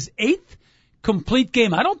 his 8th complete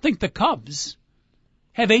game. I don't think the Cubs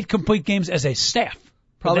have 8 complete games as a staff.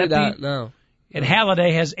 Probably not, no. And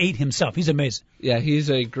Halladay has 8 himself. He's amazing. Yeah, he's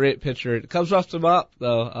a great pitcher. The Cubs roughed him up,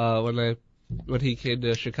 though, when he came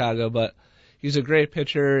to Chicago, but he's a great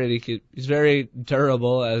pitcher, and he's very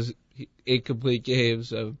durable as 8 complete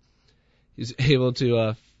games. He's able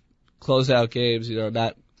to close out games, you know,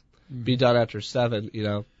 not be done after 7, you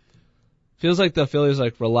know. Feels like the Phillies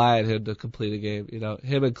rely on him to complete a game, you know.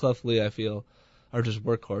 Him and Cliff Lee, I feel, are just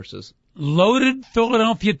workhorses. Loaded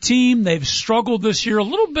Philadelphia team. They've struggled this year a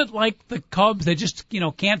little bit like the Cubs. They just,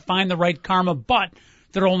 can't find the right karma, but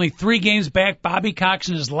they're only 3 games back. Bobby Cox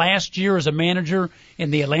in his last year as a manager in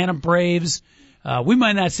the Atlanta Braves. We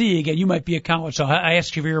might not see you again. You might be a college. So I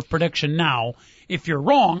ask you for your prediction now. If you're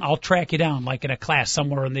wrong, I'll track you down like in a class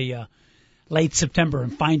somewhere in the late September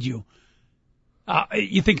and find you.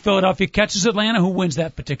 You think Philadelphia catches Atlanta? Who wins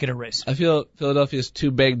that particular race? I feel Philadelphia's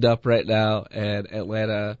too banged up right now, and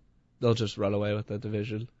Atlanta, they'll just run away with that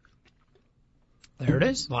division. There it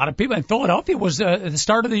is. A lot of people. And Philadelphia was at the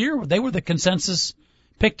start of the year. They were the consensus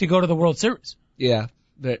pick to go to the World Series. Yeah,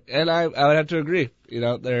 and I would have to agree. You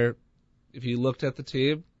know, if you looked at the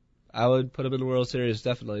team, I would put them in the World Series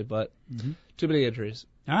definitely, but too many injuries.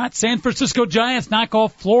 All right, San Francisco Giants knock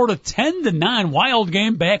off Florida 10-9. Wild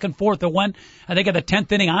game, back and forth. It went, I think, at the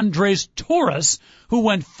 10th inning. Andres Torres, who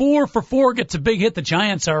went 4 for 4, gets a big hit. The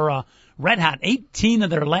Giants are red hot. 18 of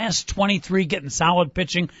their last 23 getting solid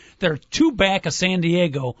pitching. They're 2 back of San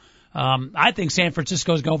Diego. I think San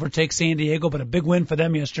Francisco's going to overtake San Diego, but a big win for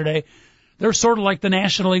them yesterday. They're sort of like the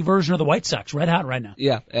National League version of the White Sox, red hot right now.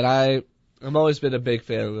 Yeah, and I've always been a big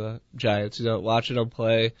fan of the Giants, watching them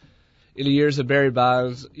play. In the years of Barry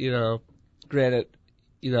Bonds, granted,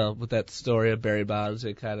 with that story of Barry Bonds,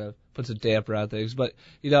 it kind of puts a damper on things. But,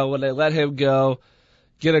 when they let him go,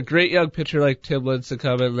 get a great young pitcher like Tim Lincecum to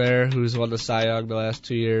come in there, who's won the Cy Young the last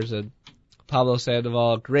 2 years, and Pablo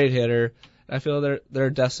Sandoval, great hitter. I feel they're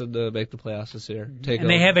destined to make the playoffs this year.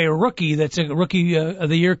 They have a rookie that's a rookie of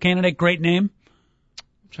the year candidate. Great name,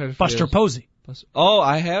 Buster Posey. Oh,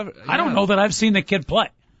 I have. Yeah. I don't know that I've seen the kid play.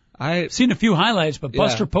 I've seen a few highlights, but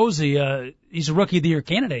Buster Posey, he's a rookie of the year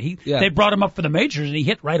candidate. They brought him up for the majors and he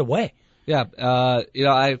hit right away. Yeah, I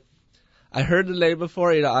heard the name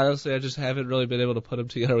before. Honestly, I just haven't really been able to put him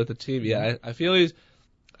together with the team yet. I feel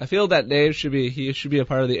that name should be a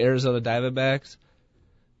part of the Arizona Diamondbacks.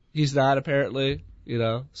 He's not, apparently,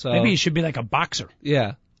 so. Maybe he should be like a boxer.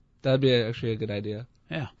 Yeah. That'd be actually a good idea.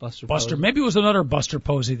 Yeah. Buster. Maybe it was another Buster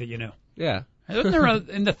Posey that you knew. Yeah. Isn't there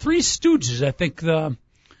in the Three Stooges, I think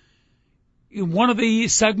in one of the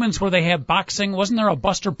segments where they have boxing, wasn't there a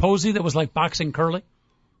Buster Posey that was like boxing Curly?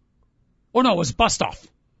 Oh, no, it was Bustoff.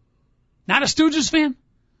 Not a Stooges fan?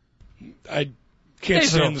 I can't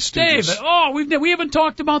stand the Stooges. David, we haven't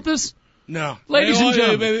talked about this? No. Ladies and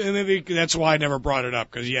gentlemen. Maybe that's why I never brought it up,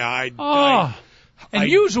 because, usually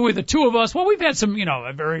the two of us, we've had some,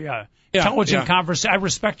 a very intelligent conversation. I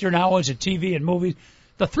respect your knowledge of TV and movies.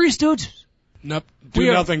 The Three Stooges. Nope.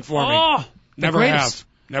 Nothing for me. Never have.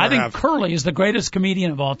 I think Curly is the greatest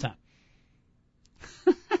comedian of all time.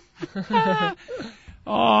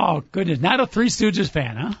 Oh, goodness. Not a Three Stooges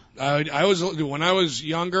fan, huh? When I was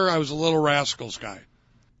younger, I was a Little Rascals guy.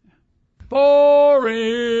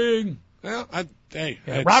 Boring. Well,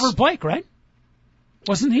 Robert Blake, right?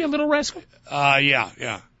 Wasn't he a Little Rascal?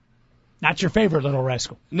 Yeah. Not your favorite Little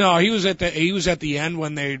Rascal? No, he was at the end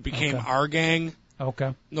when they became our gang.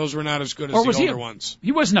 Okay. Those were not as good as the older ones.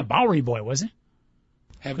 He wasn't a Bowery Boy, was he?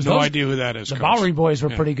 Have no idea who that is. The Bowery Boys were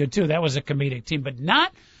pretty good too. That was a comedic team, but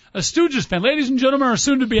not a Stooges fan. Ladies and gentlemen, our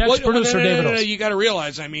soon-to-be ex-producer David Olson. You got to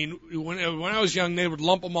realize, when I was young, they would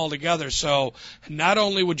lump them all together. So not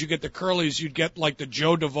only would you get the Curlies, you'd get like the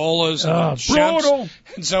Joe Davolas and the Shemps.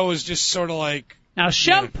 And so it was just sort of like. Now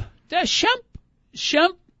Shemp,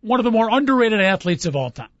 one of the more underrated athletes of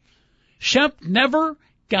all time. Shemp never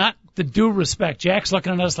got the due respect. Jack's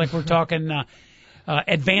looking at us like we're talking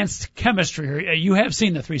advanced chemistry here. You have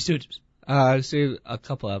seen the Three Stooges. I've seen a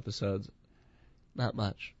couple episodes. Not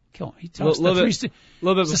much. He talks little bit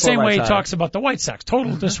the same way he talks about the White Sox.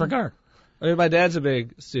 Total disregard. My dad's a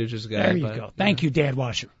big Stooges guy. There you go. Thank you, Dad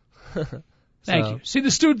Washer. Thank you. See,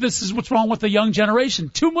 this is what's wrong with the young generation.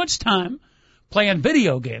 Too much time playing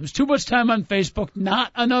video games. Too much time on Facebook.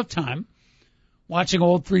 Not enough time watching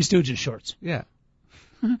old Three Stooges shorts. Yeah.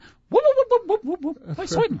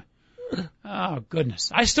 Oh,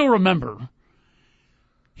 goodness. I still remember.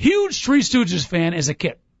 Huge Three Stooges fan as a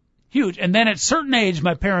kid. Huge. And then at a certain age,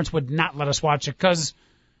 my parents would not let us watch it because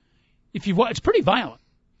it's pretty violent.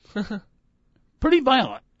 Pretty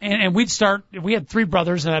violent. And we had 3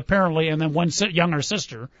 brothers apparently, and then one younger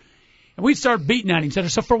sister. And we'd start beating on each other.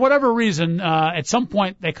 So for whatever reason, at some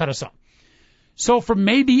point, they cut us off. So from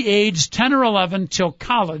maybe age 10 or 11 till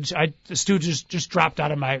college, the Stooges just dropped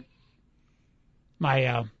out of my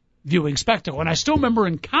viewing spectacle. And I still remember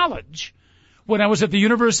in college, when I was at the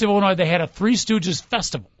University of Illinois, they had a Three Stooges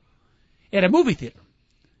festival at a movie theater.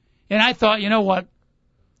 And I thought, you know what?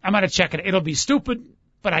 I'm going to check it. It'll be stupid,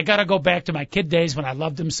 but I got to go back to my kid days when I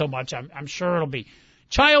loved them so much. I'm sure it'll be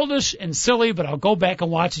childish and silly, but I'll go back and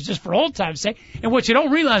watch it just for old time's sake. And what you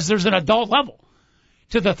don't realize, there's an adult level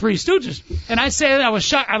to the Three Stooges. And I say I was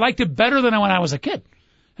shocked. I liked it better than when I was a kid.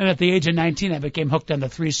 And at the age of 19, I became hooked on the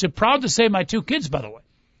Three Stooges. Proud to say my 2 kids, by the way,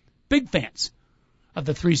 big fans of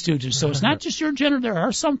the Three Stooges. So it's not just your gender. There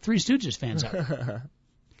are some Three Stooges fans out there.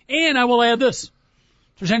 And I will add this. If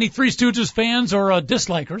there's any Three Stooges fans or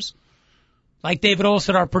dislikers, like David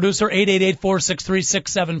Olson, our producer,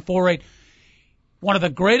 888-463-6748, one of the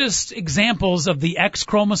greatest examples of the X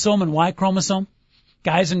chromosome and Y chromosome,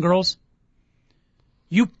 guys and girls,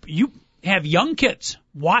 you have young kids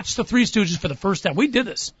watch the Three Stooges for the first time. We did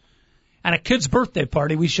this. At a kid's birthday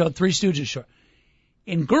party, we showed Three Stooges short.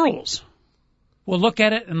 And girls will look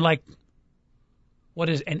at it and like, what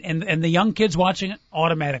is, and the young kids watching it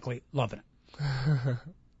automatically loving it.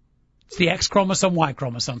 It's the X chromosome, Y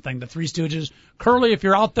chromosome thing, the Three Stooges. Curly, if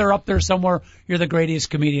you're up there somewhere, you're the greatest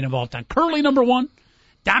comedian of all time. Curly, number 1,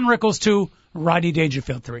 Don Rickles, 2, Rodney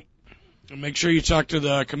Dangerfield, 3. Make sure you talk to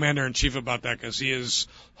the commander-in-chief about that, because he is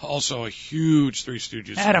also a huge Three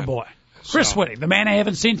Stooges fan. Attaboy. Chris Whitting, the man I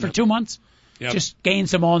haven't seen for 2 months, just gained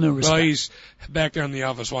some all new respect. Well, he's back there in the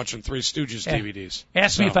office watching Three Stooges DVDs.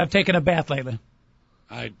 Ask me if I've taken a bath lately.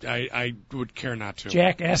 I would care not to.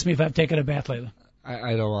 Jack, ask me if I've taken a bath lately.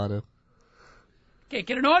 I don't want to. Can't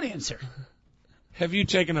get an audience here. Have you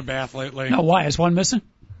taken a bath lately? No, why? Is one missing?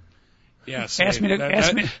 Yes. Ask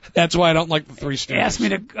me. That's why I don't like the Three Stooges. Ask me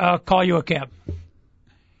to call you a cab.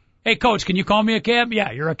 Hey, Coach, can you call me a cab?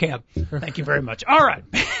 Yeah, you're a cab. Thank you very much. All right.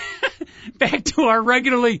 Back to our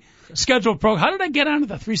regularly scheduled program. How did I get onto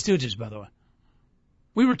the Three Stooges, by the way?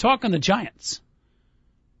 We were talking the Giants.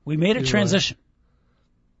 We made a transition.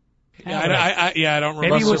 I don't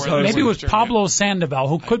remember. Maybe it was Pablo Sandoval,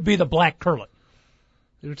 who could be the Black Curlet.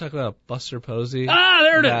 We were talking about Buster Posey.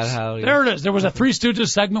 There it is. There it is. There was a Three Stooges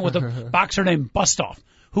segment with a boxer named Bustoff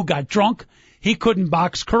who got drunk. He couldn't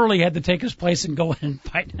box. Curly had to take his place and go in and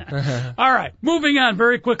fight. All right, moving on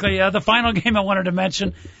very quickly. The final game I wanted to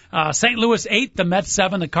mention, St. Louis 8, the Mets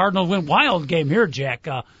 7, the Cardinals win. Wild game here, Jack.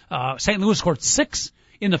 St. Louis scored 6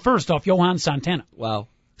 in the first off Johan Santana. Wow.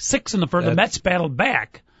 6 in the first. The Mets battled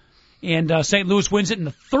back, and St. Louis wins it in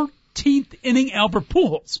the 13th inning. Albert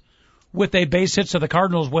Pujols with a base hit, so the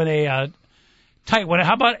Cardinals win a tight one.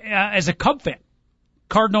 How about as a Cub fan?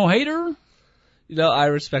 Cardinal hater? You know, I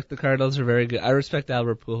respect the Cardinals. Are very good. I respect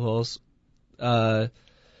Albert Pujols.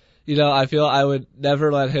 You know, I feel I would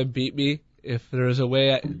never let him beat me. If there was a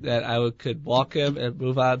way that I could walk him and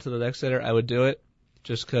move on to the next hitter, I would do it.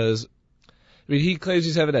 Just because, I mean, he claims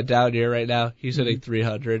he's having a down year right now. He's hitting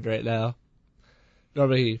 300 right now.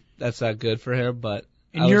 Normally, that's not good for him, but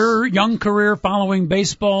in your young career following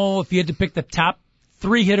baseball, if you had to pick the top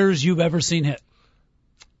 3 hitters you've ever seen hit?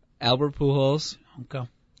 Albert Pujols. Okay.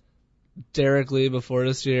 Derek Lee before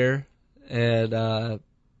this year, and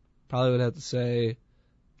probably would have to say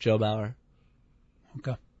Joe Mauer.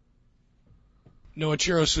 Okay. No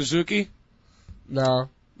Ichiro Suzuki? No,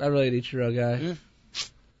 not really an Ichiro guy. Yeah.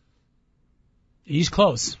 He's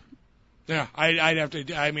close. Yeah, I'd have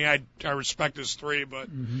to. I mean, I respect his 3, but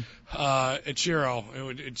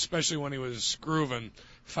Ichiro, especially when he was grooving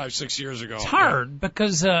 5-6 years ago. It's hard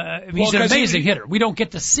because he's an amazing hitter. We don't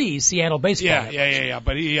get to see Seattle baseball. Yeah.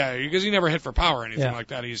 But because he never hit for power or anything like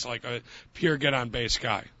that. He's like a pure get on base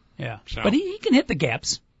guy. Yeah, so. But he can hit the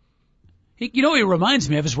gaps. You know what he reminds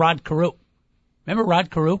me of is Rod Carew. Remember Rod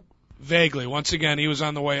Carew? Vaguely. Once again, he was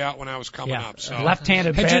on the way out when I was coming up. So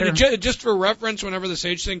left-handed batter. Just for reference, whenever this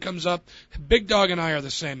age thing comes up, Big Dog and I are the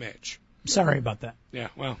same age. Sorry about that. Yeah,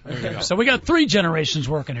 well, there you go. So we got 3 generations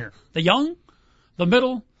working here. The young, the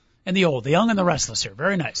middle, and the old. The young and the restless here.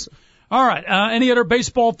 Very nice. All right. Any other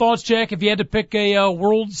baseball thoughts, Jack? If you had to pick a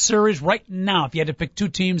World Series right now, if you had to pick 2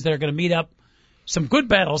 teams that are going to meet up, some good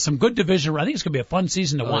battles, some good division. I think it's going to be a fun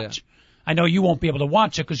season to watch. Yeah. I know you won't be able to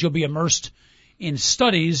watch it because you'll be immersed in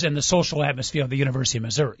studies and the social atmosphere of the University of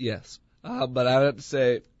Missouri. Yes. But I would have to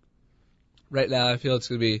say, right now, I feel it's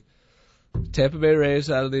going to be Tampa Bay Rays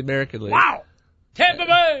out of the American League. Wow! Tampa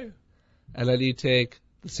Bay! And then you take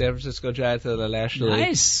the San Francisco Giants out of the National League.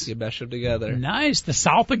 Nice. You mesh them together. Nice. The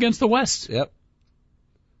South against the West. Yep.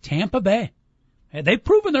 Tampa Bay. They've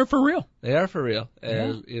proven they're for real. They are for real.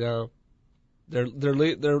 And, you know, they're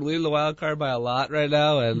leading the wild card by a lot right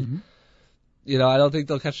now, and you know, I don't think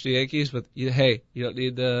they'll catch the Yankees, but you don't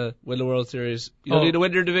need to win the World Series. You don't need to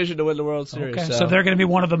win your division to win the World Series. Okay, so they're going to be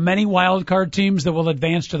one of the many wild card teams that will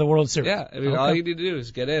advance to the World Series. Yeah, I mean, all you need to do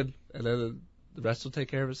is get in, and then the rest will take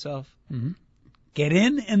care of itself. Mm-hmm. Get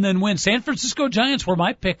in and then win. San Francisco Giants were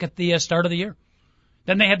my pick at the start of the year.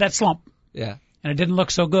 Then they had that slump. Yeah. And it didn't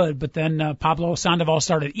look so good, but then Pablo Sandoval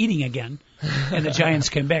started eating again, and the Giants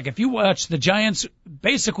came back. If you watch the Giants,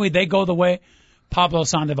 basically they go the way Pablo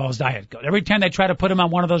Sandoval's diet goes. Every time they try to put him on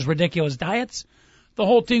one of those ridiculous diets, the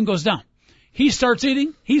whole team goes down. He starts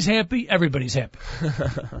eating, he's happy, everybody's happy.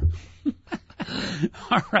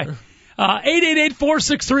 All right.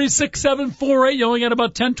 888-463-6748. You only got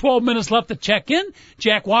about 10, 12 minutes left to check in.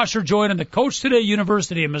 Jack Wascher joining the coach today,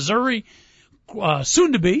 University of Missouri,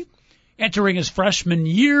 soon to be entering his freshman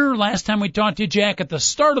year. Last time we talked to you, Jack, at the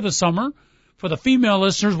start of the summer. For the female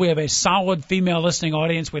listeners, we have a solid female listening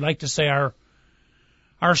audience. We like to say our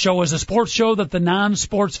show is a sports show that the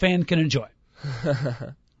non-sports fan can enjoy.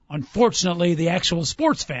 Unfortunately, the actual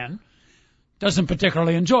sports fan doesn't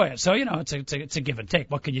particularly enjoy it. So, you know, it's a give and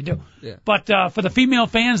take. What can you do? Yeah. But for the female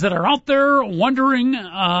fans that are out there wondering,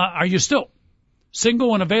 are you still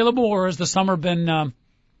single and available, or has the summer been a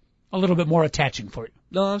little bit more attaching for you?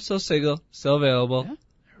 No, I'm still single, still available. Yeah,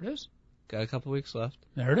 there it is. Got a couple weeks left.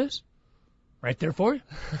 There it is. Right there for you.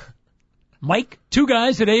 Mike, 2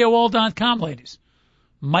 guys at AOL.com, ladies.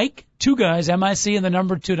 Mike, 2 guys, M-I-C and the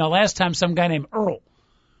number 2. Now, last time some guy named Earl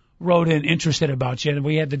wrote in interested about you, and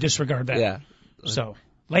we had to disregard that. Yeah. So,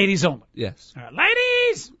 ladies only. Yes. All right,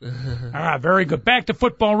 ladies! All right, very good. Back to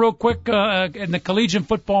football real quick in the collegiate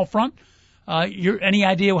football front. Any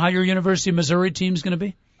idea how your University of Missouri team's going to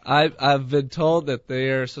be? I've been told that they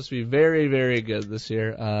are supposed to be very, very good this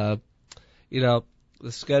year.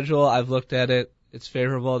 The schedule, I've looked at it. It's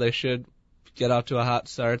favorable. They should get out to a hot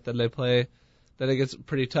start. Then it gets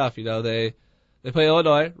pretty tough. They play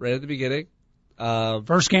Illinois right at the beginning.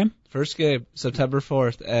 First game, September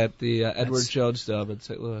 4th at the Edward Jones Dome in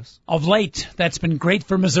St. Louis. Of late, that's been great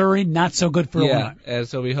for Missouri, not so good for Illinois. Yeah, and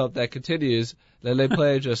so we hope that continues. Then they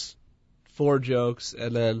play just 4 jokes,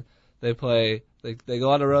 and then they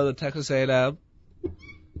go on the road to Texas A&M,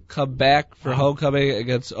 come back for homecoming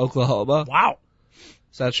against Oklahoma. Wow.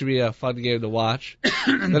 So that should be a fun game to watch.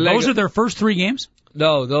 Those are their first 3 games?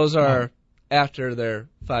 No, those are after their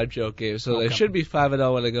 5 joke games. So they should be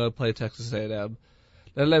 5-0 when they go and play Texas A&M.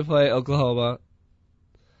 Then they play Oklahoma,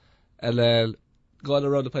 and then go on the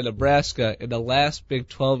road to play Nebraska in the last Big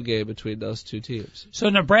 12 game between those 2 teams. So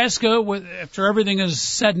Nebraska, after everything is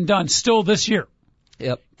said and done, still this year,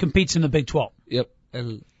 competes in the Big 12. Yep.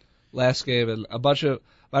 And last game, and a bunch of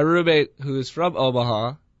my roommate who is from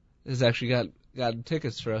Omaha has actually gotten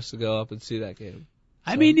tickets for us to go up and see that game.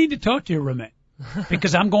 I may need to talk to your roommate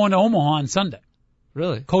because I'm going to Omaha on Sunday.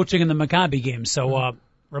 Really? Coaching in the Maccabi game. So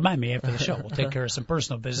remind me after the show. We'll take care of some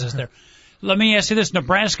personal business there. Let me ask you this.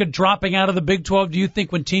 Nebraska dropping out of the Big 12. Do you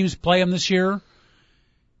think when teams play them this year,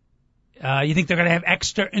 you think they're going to have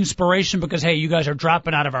extra inspiration because, hey, you guys are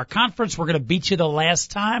dropping out of our conference, we're going to beat you the last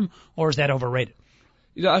time, or is that overrated?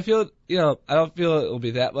 I feel, I don't feel it will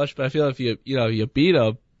be that much, but I feel if you beat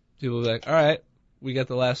them, people will be like, all right, we get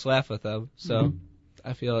the last laugh with them. So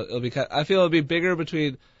I feel it'll be bigger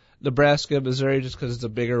between Nebraska and Missouri just because it's a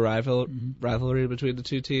bigger rivalry between the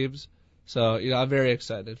 2 teams. So, I'm very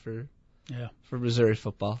excited for Missouri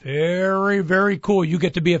football. Very, very cool. You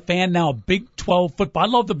get to be a fan now of Big 12 football. I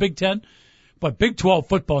love the Big 10, but Big 12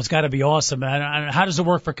 football has got to be awesome. How does it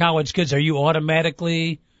work for college kids? Are you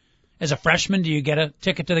automatically, as a freshman, do you get a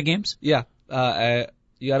ticket to the games? Yeah.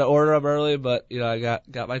 You got to order them early, but, I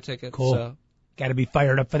got my ticket. Cool. So. Got to be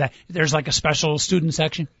fired up for that. There's like a special student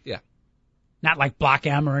section? Yeah. Not like Block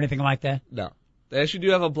M or anything like that? No. They actually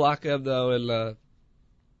do have a Block M, though, in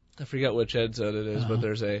I forget which end zone it is, but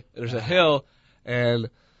there's a hill, and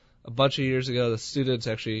a bunch of years ago the students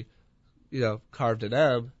actually, carved an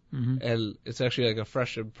M, and it's actually like a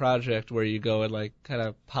freshman project where you go and like kind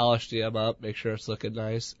of polish the M up, make sure it's looking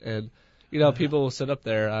nice, and people will sit up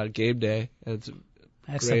there on game day, and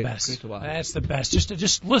that's great, the best. Great to watch. That's the best.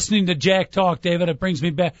 Just listening to Jack talk, David, it brings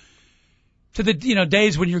me back to the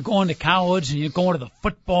days when you're going to college and you're going to the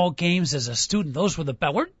football games as a student. Those were the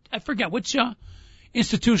best. I forget which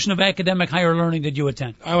institution of academic higher learning did you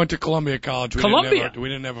attend? I went to Columbia College. We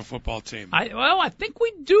didn't have a football team. I think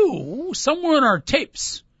we do somewhere in our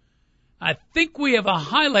tapes. I think we have a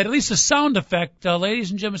highlight, at least a sound effect,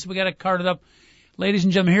 ladies and gentlemen. So we got it carted up. Ladies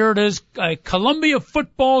and gentlemen, here it is, a Columbia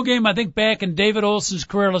football game, I think back in David Olson's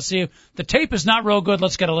career. Let's see if the tape is not real good.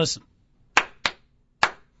 Let's get a listen.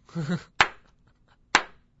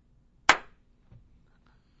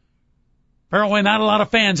 Apparently not a lot of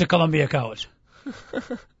fans at Columbia College.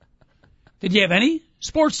 Did you have any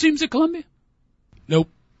sports teams at Columbia? Nope.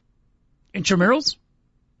 Intramurals?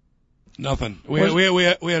 Nothing. We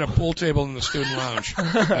had a pool table in the student lounge.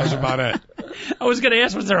 That was about it. I was going to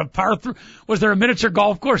ask, was there a miniature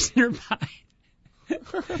golf course nearby?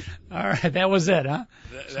 All right, that was it, huh?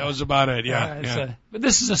 That was about it, yeah. Right, yeah. But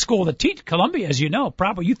this is a school that teaches Columbia, as you know.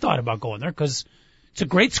 Probably you thought about going there because it's a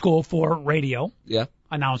great school for radio,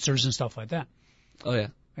 announcers and stuff like that. Oh, yeah.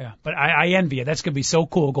 Yeah, but I envy you. That's going to be so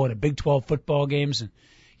cool going to Big 12 football games and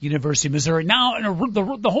University of Missouri. Now,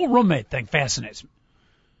 the whole roommate thing fascinates me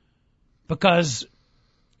because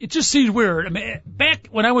it just seems weird. I mean, back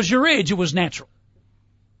when I was your age, it was natural.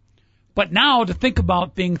 But now to think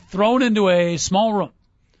about being thrown into a small room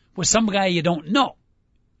with some guy you don't know,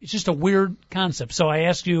 it's just a weird concept. So I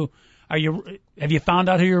ask you, have you found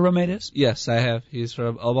out who your roommate is? Yes, I have. He's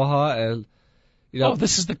from Omaha, and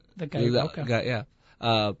this is the guy. Okay. Guy, yeah.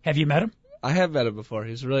 Have you met him? I have met him before.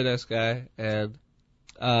 He's a really nice guy, and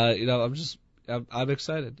I'm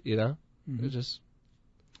excited. Mm-hmm. It's just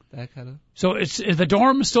that kind of. So is the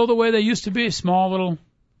dorm still the way they used to be? Small little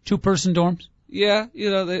 2-person dorms? Yeah,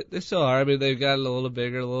 they still are. I mean, they've gotten a little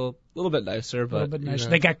bigger, a little bit nicer, but a little bit nicer.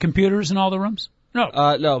 They got computers in all the rooms?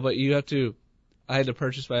 No. No, but I had to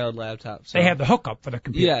purchase my own laptop. So. They have the hookup for the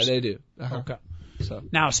computers. Yeah, they do. Okay. So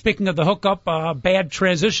now, speaking of the hookup, bad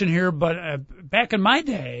transition here, but back in my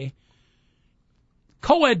day,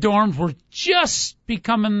 co-ed dorms were just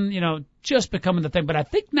becoming the thing. But I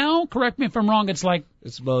think now, correct me if I'm wrong, it's like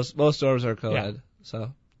most dorms are co-ed. Yeah.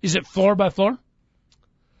 So is it floor by floor,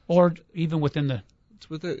 or even within the?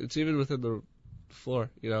 It's even within the floor.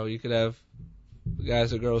 You could have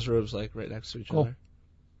guys and girls' rooms like right next to each other.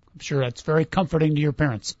 I'm sure that's very comforting to your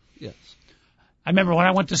parents. Yes. I remember when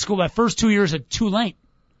I went to school my first 2 years at Tulane,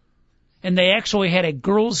 and they actually had a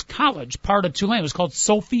girls' college part of Tulane. It was called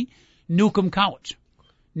Sophie Newcomb College,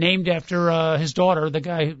 named after his daughter, the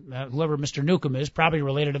guy, whoever Mr. Newcomb is, probably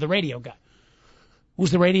related to the radio guy. Who's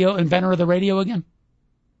the inventor of the radio again?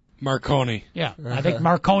 Marconi. Yeah, I think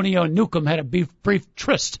Marconi and Newcomb had a brief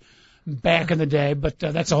tryst back in the day, but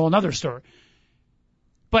that's a whole other story.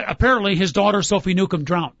 But apparently his daughter, Sophie Newcomb,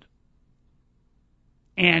 drowned.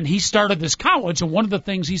 And he started this college, and one of the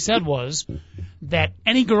things he said was that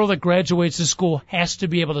any girl that graduates the school has to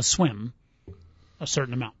be able to swim a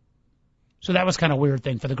certain amount. So that was kind of a weird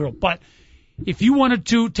thing for the girl. But if you wanted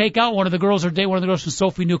to take out one of the girls or date one of the girls from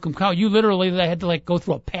Sophie Newcomb College, you literally had to go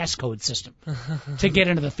through a passcode system to get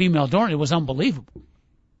into the female dorm. It was unbelievable.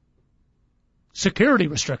 Security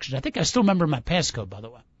restrictions. I think I still remember my passcode, by the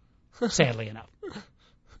way, sadly enough.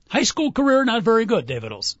 High school career, not very good,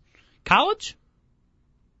 David Olson. College?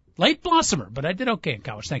 Late blossomer, but I did okay in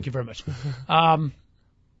college. Thank you very much. But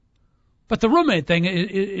the roommate thing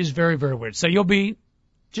is very, very weird. So you'll be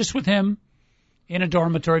just with him in a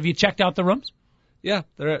dormitory. Have you checked out the rooms? Yeah,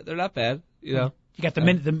 they're not bad. You got the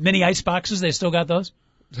mini ice boxes. They still got those?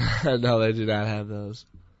 No, they do not have those.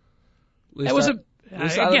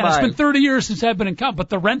 It's been 30 years since I've been in college. But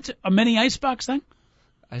the rent a mini ice box thing?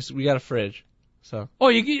 We got a fridge. So. Oh,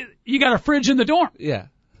 you got a fridge in the dorm? Yeah.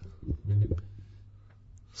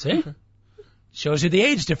 See? Shows you the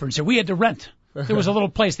age difference. We had to rent. There was a little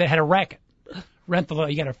place that had a racket.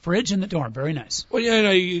 You got a fridge in the dorm. Very nice. Well,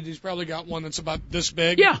 he's probably got one that's about this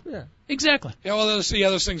big. Yeah. Exactly. Yeah, well, those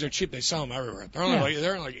things are cheap. They sell them everywhere. They're only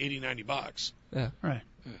they're like $80, $90. Yeah. Right.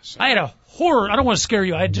 Yeah, so. I had a horror. I don't want to scare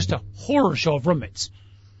you. I had just a horror show of roommates.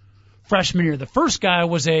 Freshman year. The first guy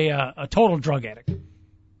was a total drug addict.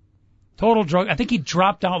 I think he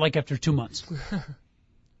dropped out after 2 months.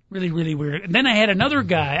 Really, really weird. And then I had another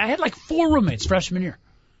guy. I had 4 roommates freshman year.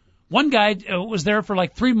 One guy was there for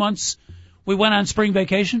 3 months. We went on spring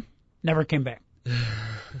vacation. Never came back.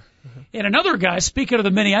 And another guy, speaking of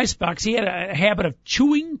the mini icebox, he had a habit of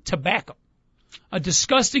chewing tobacco. A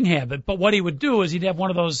disgusting habit. But what he would do is he'd have one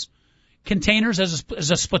of those containers as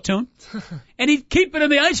a spittoon. And he'd keep it in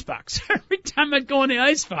the icebox. Every time I'd go in the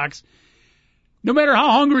icebox, no matter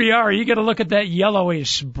how hungry you are, you got to look at that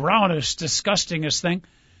yellowish, brownish, disgustingest thing.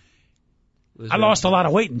 I lost a lot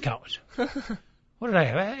of weight in college. What did I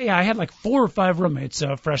have? Yeah, I had 4 or 5 roommates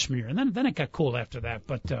freshman year, and then it got cool after that.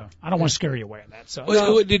 But I don't want to scare you away on that.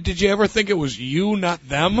 So, did you ever think it was you, not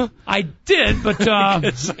them? I did, but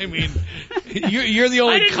I mean, you're the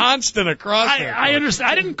only constant across there. I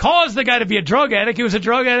understand. I didn't cause the guy to be a drug addict. He was a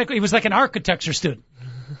drug addict. He was like an architecture student.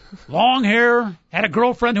 Long hair, had a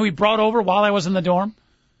girlfriend who he brought over while I was in the dorm.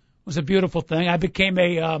 It was a beautiful thing. I became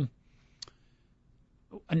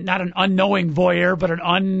not an unknowing voyeur, but an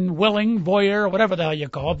unwilling voyeur, or whatever the hell you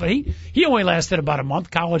call it. But he only lasted about a month.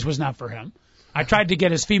 College was not for him. I tried to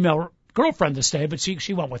get his female girlfriend to stay, but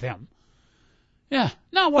she went with him. Yeah.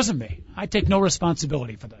 No, it wasn't me. I take no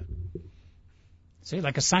responsibility for that. See,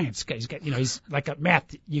 like a science guy. He's like a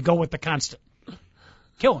math. You go with the constant.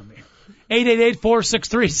 Killing me.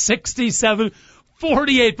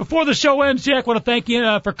 888-463-6748. Before the show ends, Jack, I want to thank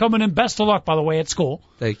you for coming in. Best of luck, by the way, at school.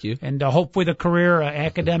 Thank you. And hopefully the career,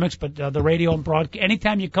 academics, but the radio and broadcast.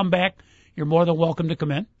 Anytime you come back, you're more than welcome to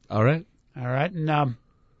come in. All right. And a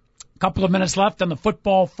couple of minutes left on the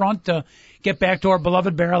football front to get back to our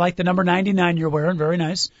beloved Bear. I like the number 99 you're wearing. Very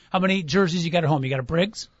nice. How many jerseys you got at home? You got a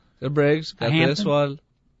Briggs? The Briggs. Got this one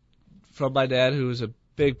from my dad, who was a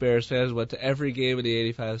big Bears fan, went to every game of the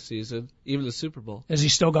 85 season, even the Super Bowl. Does he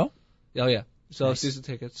still go? Oh, yeah. Still have season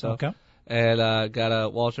tickets. So. Okay. And got a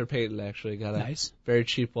Walter Payton, actually. Got a nice. Very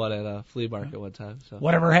cheap one at a flea market one time. So.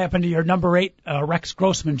 Whatever happened to your number 8 Rex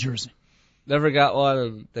Grossman jersey? Never got one,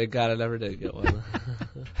 and thank God I never did get one.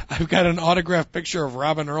 I've got an autographed picture of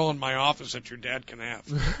Robin Earl in my office that your dad can have.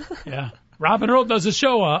 Yeah. Robin Earl does a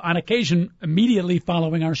show on occasion immediately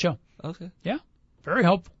following our show. Okay. Yeah. Very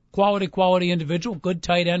helpful. Quality individual. Good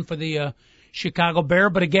tight end for the Chicago Bear.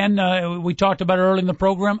 But again, we talked about it early in the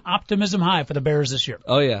program. Optimism high for the Bears this year.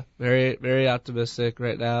 Oh, yeah. Very, very optimistic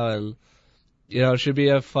right now. And, it should be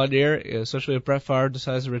a fun year, especially if Brett Favre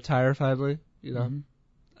decides to retire finally.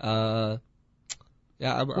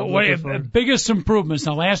 Yeah, I'm looking forward. Biggest improvements.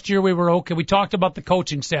 Now, last year we were okay. We talked about the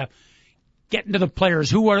coaching staff. Getting to the players.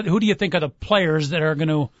 Who do you think are the players that are going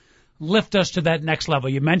to lift us to that next level?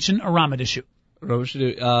 You mentioned Aramadishu.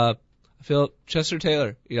 I feel Chester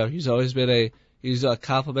Taylor. He's always been he's a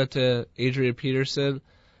compliment to Adrian Peterson,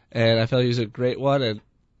 and I feel he's a great one. And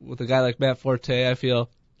with a guy like Matt Forte, I feel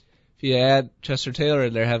if you add Chester Taylor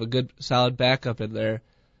in there, have a good, solid backup in there,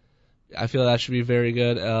 I feel that should be very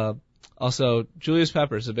good. Also, Julius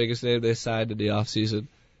Peppers, the biggest name they signed in the offseason.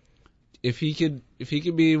 If he can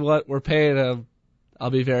be what we're paying him,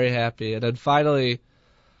 I'll be very happy. And then finally,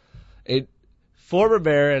 a former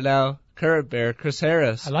Bear and now current Bear, Chris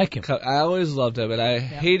Harris. I like him. I always loved him, and I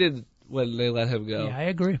hated when they let him go. Yeah, I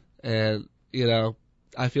agree. And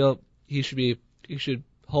I feel he should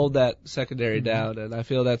hold that secondary down, and I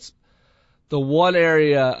feel that's the one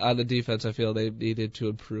area on the defense I feel they needed to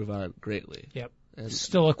improve on greatly. Yep. And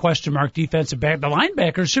still a question mark defensive back. The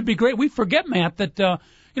linebackers should be great. We forget, Matt, that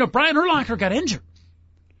Brian Urlacher got injured.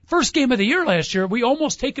 First game of the year last year, we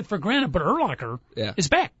almost take it for granted, but Urlacher is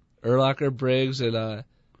back. Urlacher, Briggs, and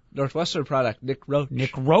Northwestern product, Nick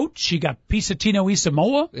Roach. He got Pisatino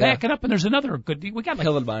Isamoa backing up, and there's another good. We got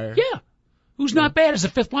Hillenmeyer. Yeah. Who's not bad as a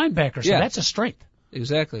fifth linebacker, so that's a strength.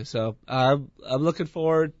 Exactly. So I'm looking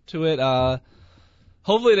forward to it.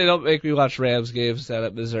 Hopefully they don't make me watch Rams games down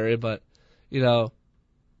at Missouri, but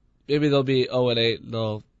maybe they'll be 0-8 and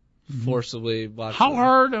they'll forcibly watch. How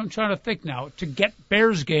hard? I'm trying to think now to get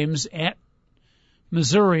Bears games at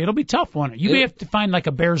Missouri. It'll be tough, won't it? You may have to find like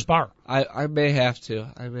a Bears bar. I may have to.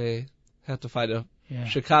 I may have to find a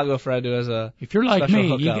Chicago friend who has a. If you're like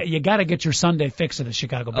me, you got to get your Sunday fix of the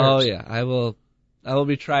Chicago Bears. Oh yeah, I will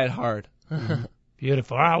be trying hard.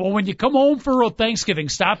 Beautiful. All right. Well, when you come home for Thanksgiving,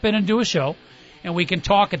 stop in and do a show, and we can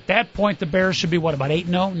talk. At that point, the Bears should be what, about 8-0,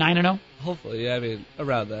 9-0? Hopefully, yeah. I mean,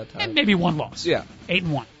 around that time. And maybe one loss. Yeah.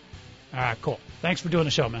 8-1. All right. Cool. Thanks for doing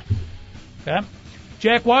the show, man. Okay.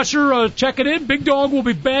 Jack Wascher, check it in. Big Dog will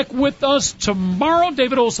be back with us tomorrow.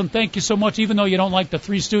 David Olson, thank you so much. Even though you don't like the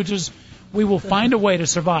Three Stooges, we will find a way to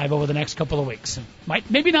survive over the next couple of weeks.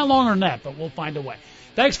 Maybe not longer than that, but we'll find a way.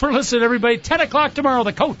 Thanks for listening, everybody. 10 o'clock tomorrow,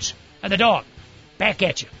 the Coach and the Dog back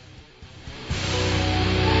at you.